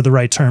whatever the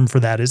right term for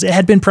that is. It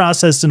had been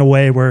processed in a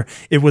way where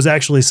it was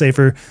actually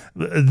safer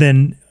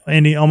than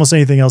almost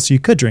anything else you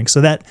could drink.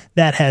 So that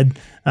had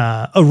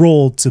a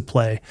role to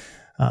play.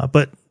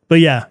 But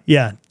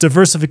yeah,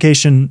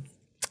 diversification.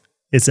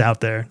 It's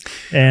out there,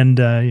 and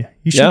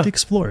you should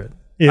explore it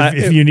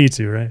if you need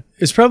to, right?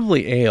 It's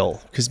probably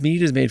ale, because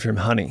mead is made from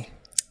honey.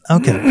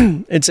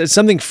 Okay. It's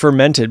something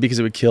fermented because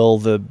it would kill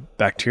the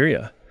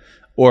bacteria,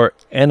 or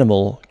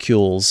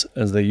animalcules,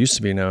 as they used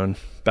to be known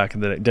back in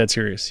the day. Dead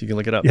serious. You can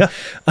look it up. Yeah.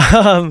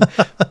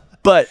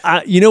 But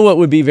you know what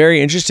would be very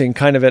interesting,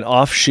 kind of an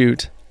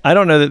offshoot? I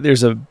don't know that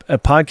there's a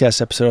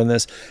podcast episode on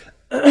this,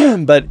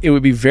 but it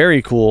would be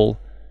very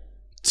cool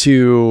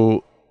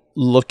to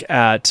look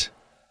at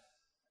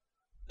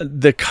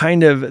the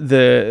kind of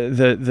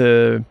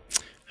the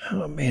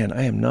oh man,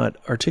 I am not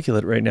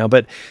articulate right now,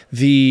 but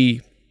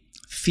the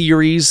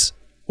theories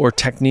or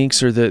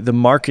techniques or the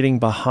marketing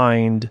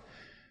behind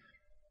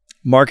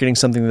marketing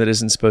something that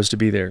isn't supposed to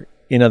be there.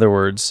 In other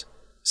words,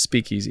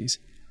 speakeasies.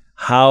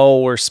 How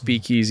were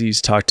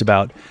speakeasies talked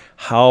about?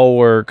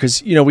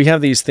 Because we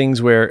have these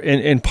things where,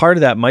 and part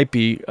of that might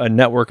be a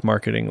network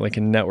marketing, like a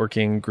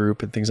networking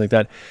group and things like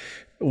that,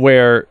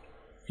 where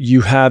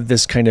you have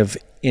this kind of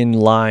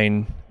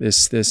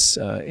this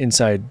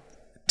inside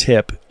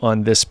tip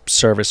on this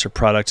service or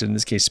product, in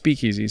this case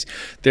speakeasies.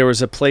 There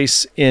was a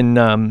place in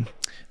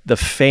the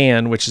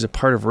Fan, which is a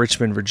part of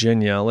Richmond,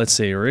 Virginia. Let's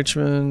say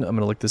Richmond, I'm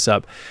going to look this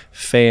up,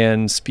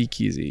 Fan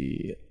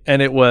Speakeasy.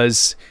 And it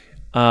was,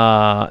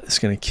 it's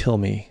going to kill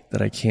me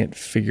that I can't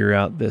figure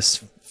out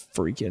this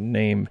freaking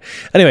name.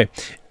 Anyway,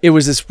 it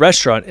was this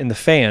restaurant in the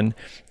Fan,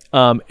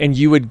 and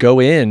you would go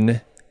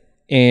in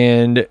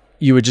and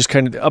you would just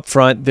kind of, up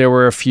front, there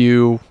were a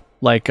few,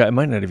 it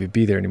might not even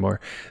be there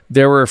anymore.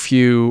 There were a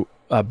few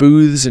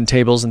booths and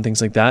tables and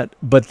things like that.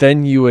 But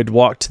then you would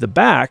walk to the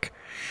back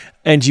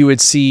and you would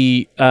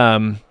see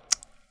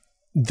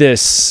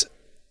this.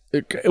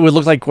 It would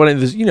look like one of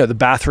the, the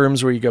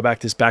bathrooms where you go back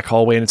this back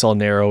hallway and it's all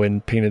narrow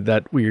and painted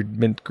that weird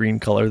mint green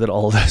color that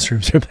all of those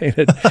rooms are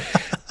painted.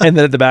 And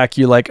then at the back,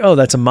 you're like, oh,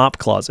 that's a mop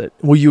closet.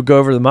 Well, you go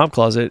over to the mop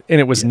closet and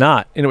it was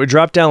not. And it would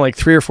drop down like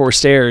 3 or 4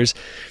 stairs.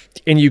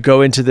 And you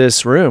go into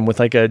this room with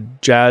like a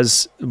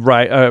jazz,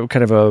 kind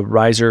of a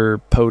riser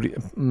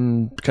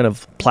podium, kind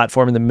of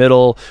platform in the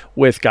middle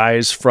with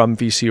guys from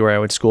VC where I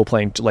went to school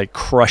playing, like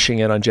crushing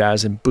it on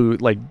jazz and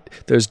like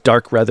those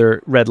dark red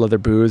leather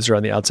booths are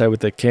on the outside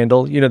with the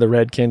candle, the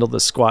red candle, the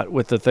squat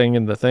with the thing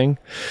and the thing.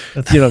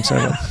 You know what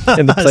I'm saying?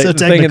 And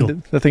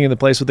the thing in the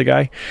place with the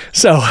guy.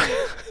 So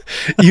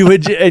you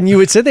would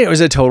sit there. It was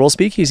a total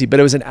speakeasy,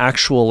 but it was an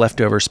actual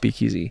leftover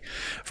speakeasy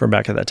from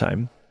back at that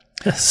time.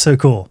 That's so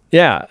cool.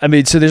 Yeah. I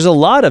mean, so there's a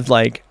lot of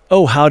like,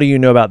 oh, how do you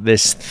know about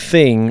this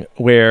thing,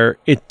 where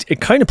it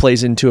kind of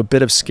plays into a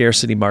bit of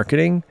scarcity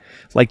marketing,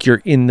 like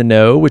you're in the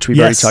know, which we've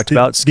already talked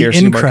about,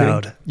 scarcity marketing.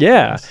 Crowd.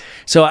 Yeah.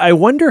 So I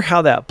wonder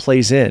how that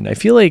plays in. I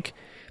feel like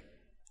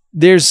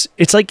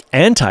it's like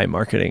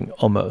anti-marketing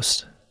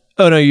almost.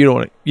 Oh no, you don't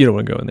want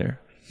to go in there.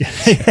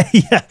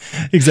 Yeah,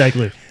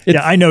 exactly.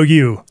 I know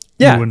you.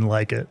 Yeah. You wouldn't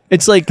like it.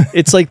 It's like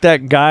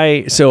that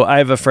guy. So I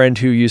have a friend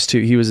who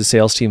he was a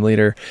sales team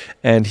leader,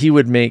 and he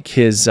would make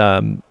his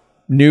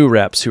new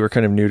reps who are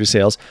kind of new to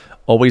sales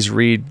always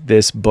read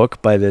this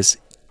book by this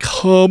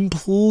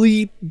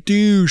complete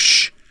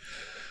douche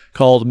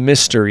called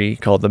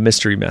The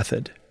Mystery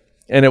Method.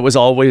 And it was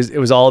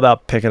all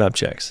about picking up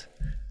chicks.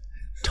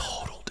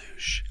 Total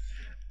douche.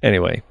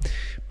 Anyway,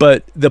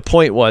 but the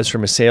point was,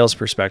 from a sales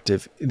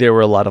perspective, there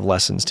were a lot of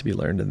lessons to be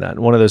learned in that.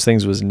 And one of those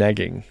things was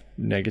negative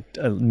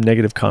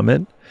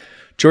comment.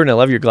 Jordan, I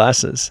love your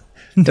glasses.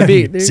 It'd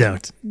be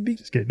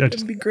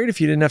great if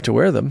you didn't have to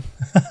wear them.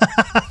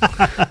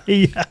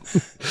 Yeah.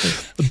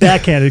 A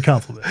backhanded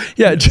compliment.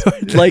 Yeah.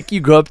 Like you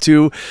go up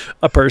to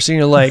a person,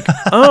 you're like,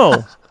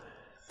 oh,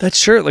 that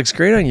shirt looks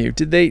great on you.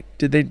 They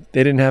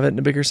didn't have it in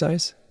a bigger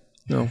size?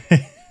 No.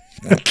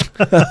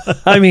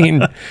 I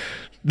mean,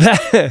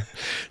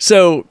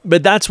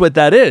 But that's what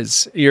that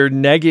is. You're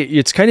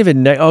it's kind of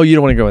oh, you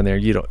don't want to go in there.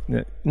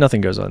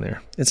 Nothing goes on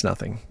there. It's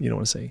nothing. You don't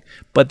want to say.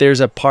 But there's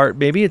a part,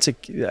 maybe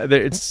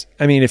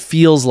it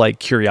feels like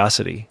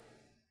curiosity,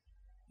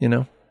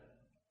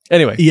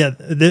 Anyway. Yeah,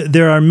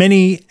 there are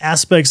many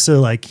aspects to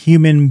like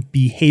human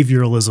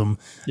behavioralism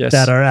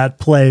that are at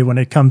play when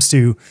it comes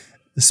to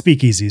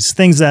speakeasies,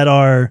 things that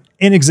are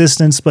in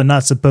existence but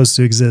not supposed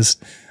to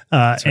exist.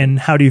 Right. And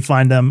how do you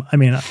find them? I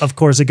mean, of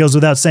course, it goes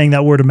without saying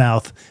that word of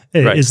mouth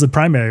is the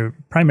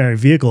primary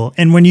vehicle.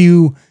 And when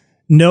you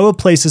know a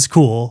place is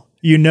cool,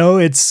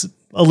 it's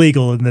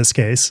illegal in this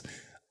case,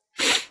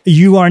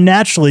 you are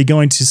naturally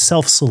going to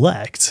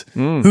self-select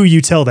who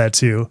you tell that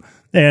to.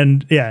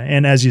 And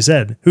and as you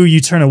said, who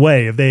you turn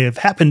away if they have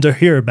happened to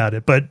hear about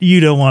it, but you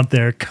don't want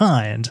their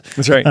kind.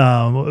 That's right.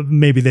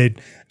 Maybe they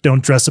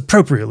don't dress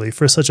appropriately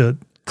for such a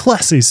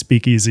classy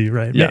speakeasy,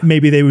 right? Yeah.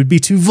 Maybe they would be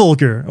too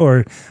vulgar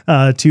or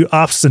too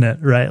obstinate,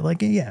 right?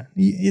 Like,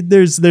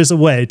 there's a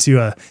way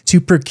to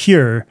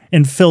procure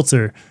and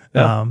filter.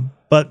 Yeah.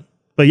 But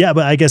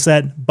I guess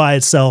that by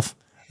itself,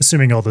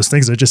 assuming all those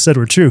things I just said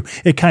were true,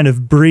 it kind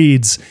of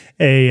breeds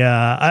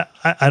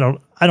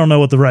I don't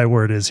know what the right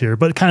word is here,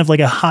 but kind of like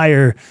a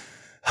higher,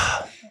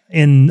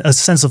 in a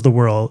sense of the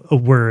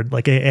word,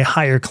 like a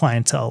higher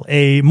clientele,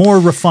 a more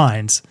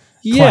refined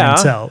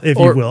clientele, if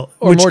you will,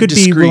 which could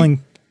discreet.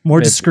 Be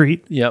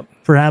discreet,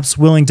 perhaps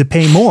willing to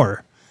pay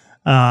more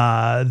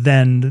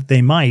than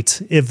they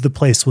might if the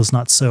place was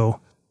not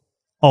so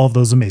all of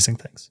those amazing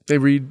things. They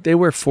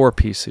wear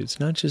 4-piece suits,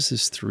 not just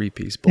this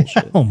 3-piece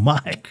bullshit. Oh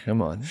my.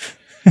 Come on.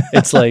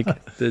 It's like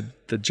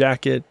the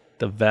jacket,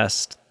 the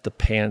vest, the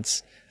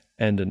pants,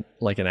 and an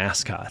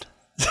ascot.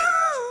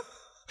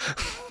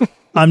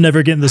 I'm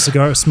never getting the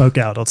cigar smoke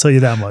out. I'll tell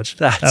you that much.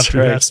 That's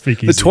right. That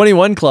speakeasy. The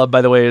 21 Club,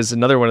 by the way, is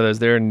another one of those.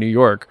 They're in New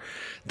York.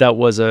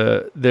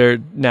 They're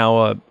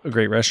now a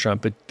great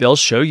restaurant, but they'll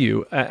show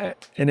you,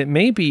 and it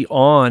may be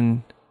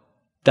on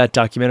that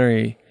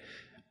documentary,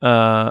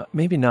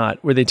 maybe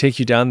not, where they take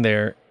you down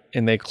there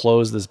and they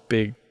close this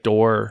big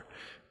door,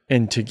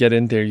 and to get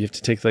in there, you have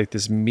to take like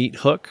this meat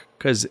hook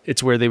because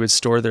it's where they would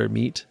store their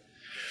meat.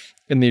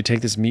 And you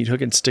take this meat hook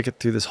and stick it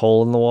through this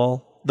hole in the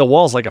wall. The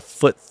wall's like a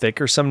foot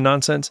thick or some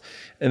nonsense.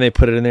 And they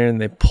put it in there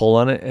and they pull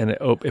on it and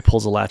it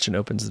pulls a latch and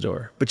opens the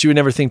door. But you would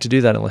never think to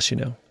do that unless you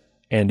know.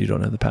 And you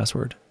don't know the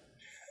password.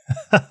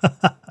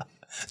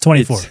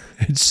 24.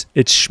 It's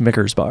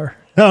Schmicker's Bar.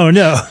 Oh,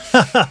 no.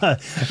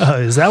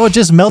 Is that what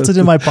just melted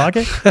in my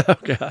pocket? Oh,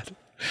 God.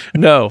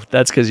 No,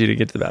 that's because you didn't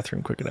get to the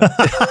bathroom quick enough.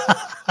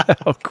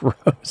 Oh,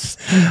 gross.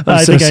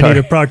 I think I need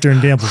a Procter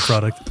 & Gamble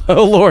product.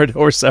 Oh, Lord.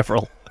 Or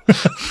several.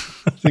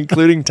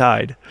 Including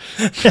Tide.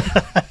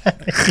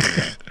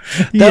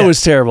 That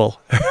was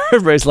terrible.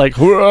 Everybody's like,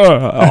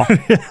 whoa.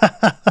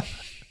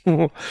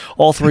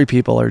 All 3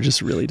 people are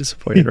just really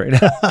disappointed right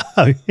now.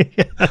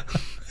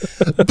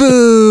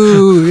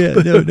 Boo!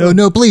 Yeah,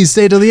 no, please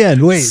stay till the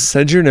end. Wait.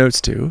 Send your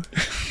notes to.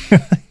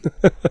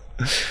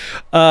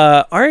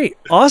 All right.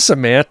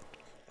 Awesome, man.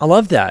 I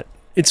love that.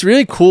 It's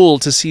really cool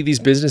to see these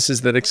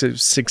businesses that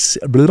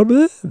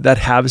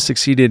have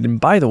succeeded. And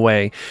by the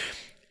way,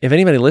 if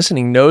anybody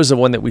listening knows of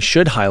one that we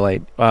should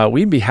highlight,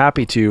 we'd be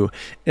happy to,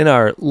 in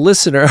our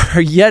listener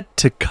yet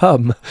to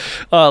come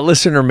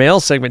listener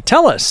mail segment.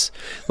 Tell us,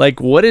 like,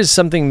 what is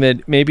something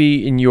that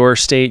maybe in your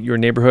state, your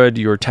neighborhood,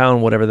 your town,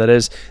 whatever that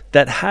is,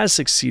 that has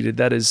succeeded,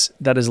 that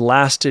has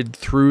lasted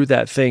through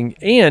that thing.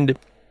 And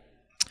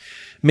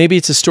maybe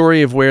it's a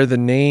story of where the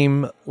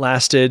name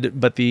lasted,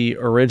 but the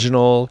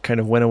original kind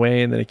of went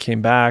away and then it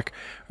came back,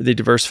 or they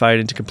diversified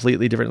into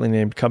completely differently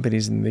named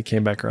companies and they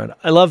came back around.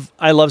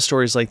 I love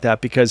stories like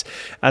that because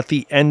at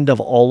the end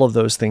of all of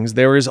those things,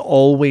 there is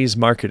always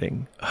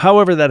marketing.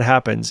 However that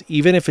happens,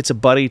 even if it's a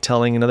buddy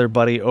telling another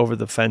buddy over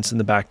the fence in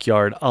the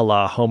backyard, a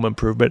la Home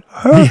Improvement.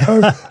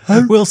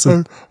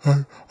 Wilson.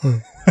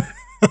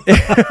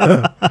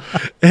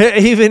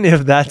 Even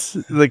if that's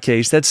the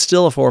case, that's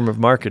still a form of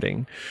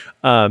marketing.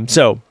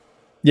 So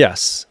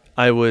yes,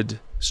 I would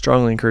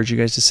strongly encourage you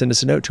guys to send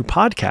us a note to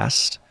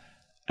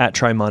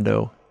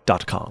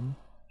podcast@trimondo.com.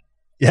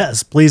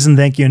 Yes, please and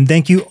thank you. And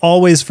thank you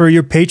always for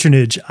your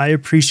patronage. I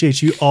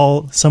appreciate you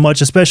all so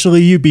much,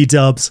 especially you,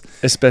 B-dubs.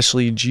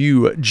 Especially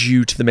Jew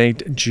to the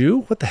Mac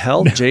Jew? What the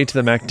hell? J to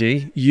the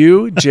MacD?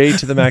 You, J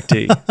to the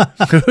MacD.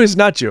 Who is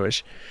not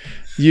Jewish?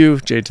 You,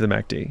 J to the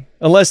MacD.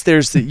 Unless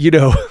there's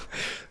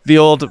the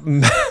old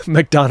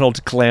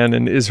McDonald clan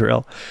in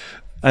Israel.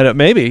 I don't.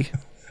 Maybe.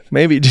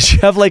 Did you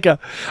have like a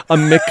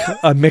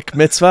Mick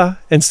mitzvah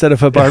instead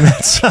of a bar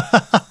mitzvah?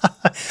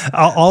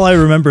 All I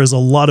remember is a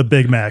lot of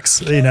Big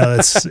Macs.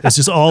 It's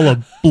just all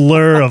a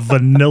blur of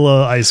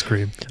vanilla ice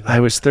cream. I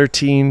was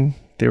 13.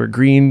 They were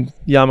green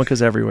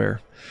yarmulkes everywhere.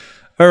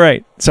 All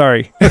right.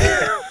 Sorry.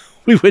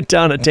 We went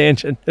down a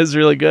tangent. It was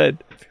really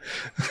good.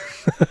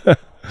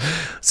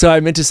 So I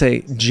meant to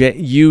say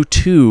you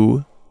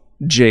too,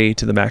 J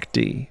to the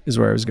MacD is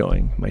where I was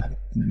going.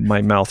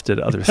 My mouth did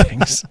other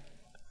things.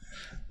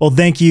 Well,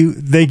 thank you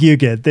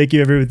again. Thank you,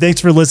 everyone.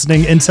 Thanks for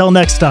listening. Until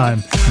next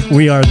time,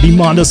 we are the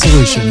Mondo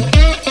Solution.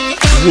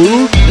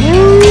 Woot,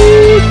 woot.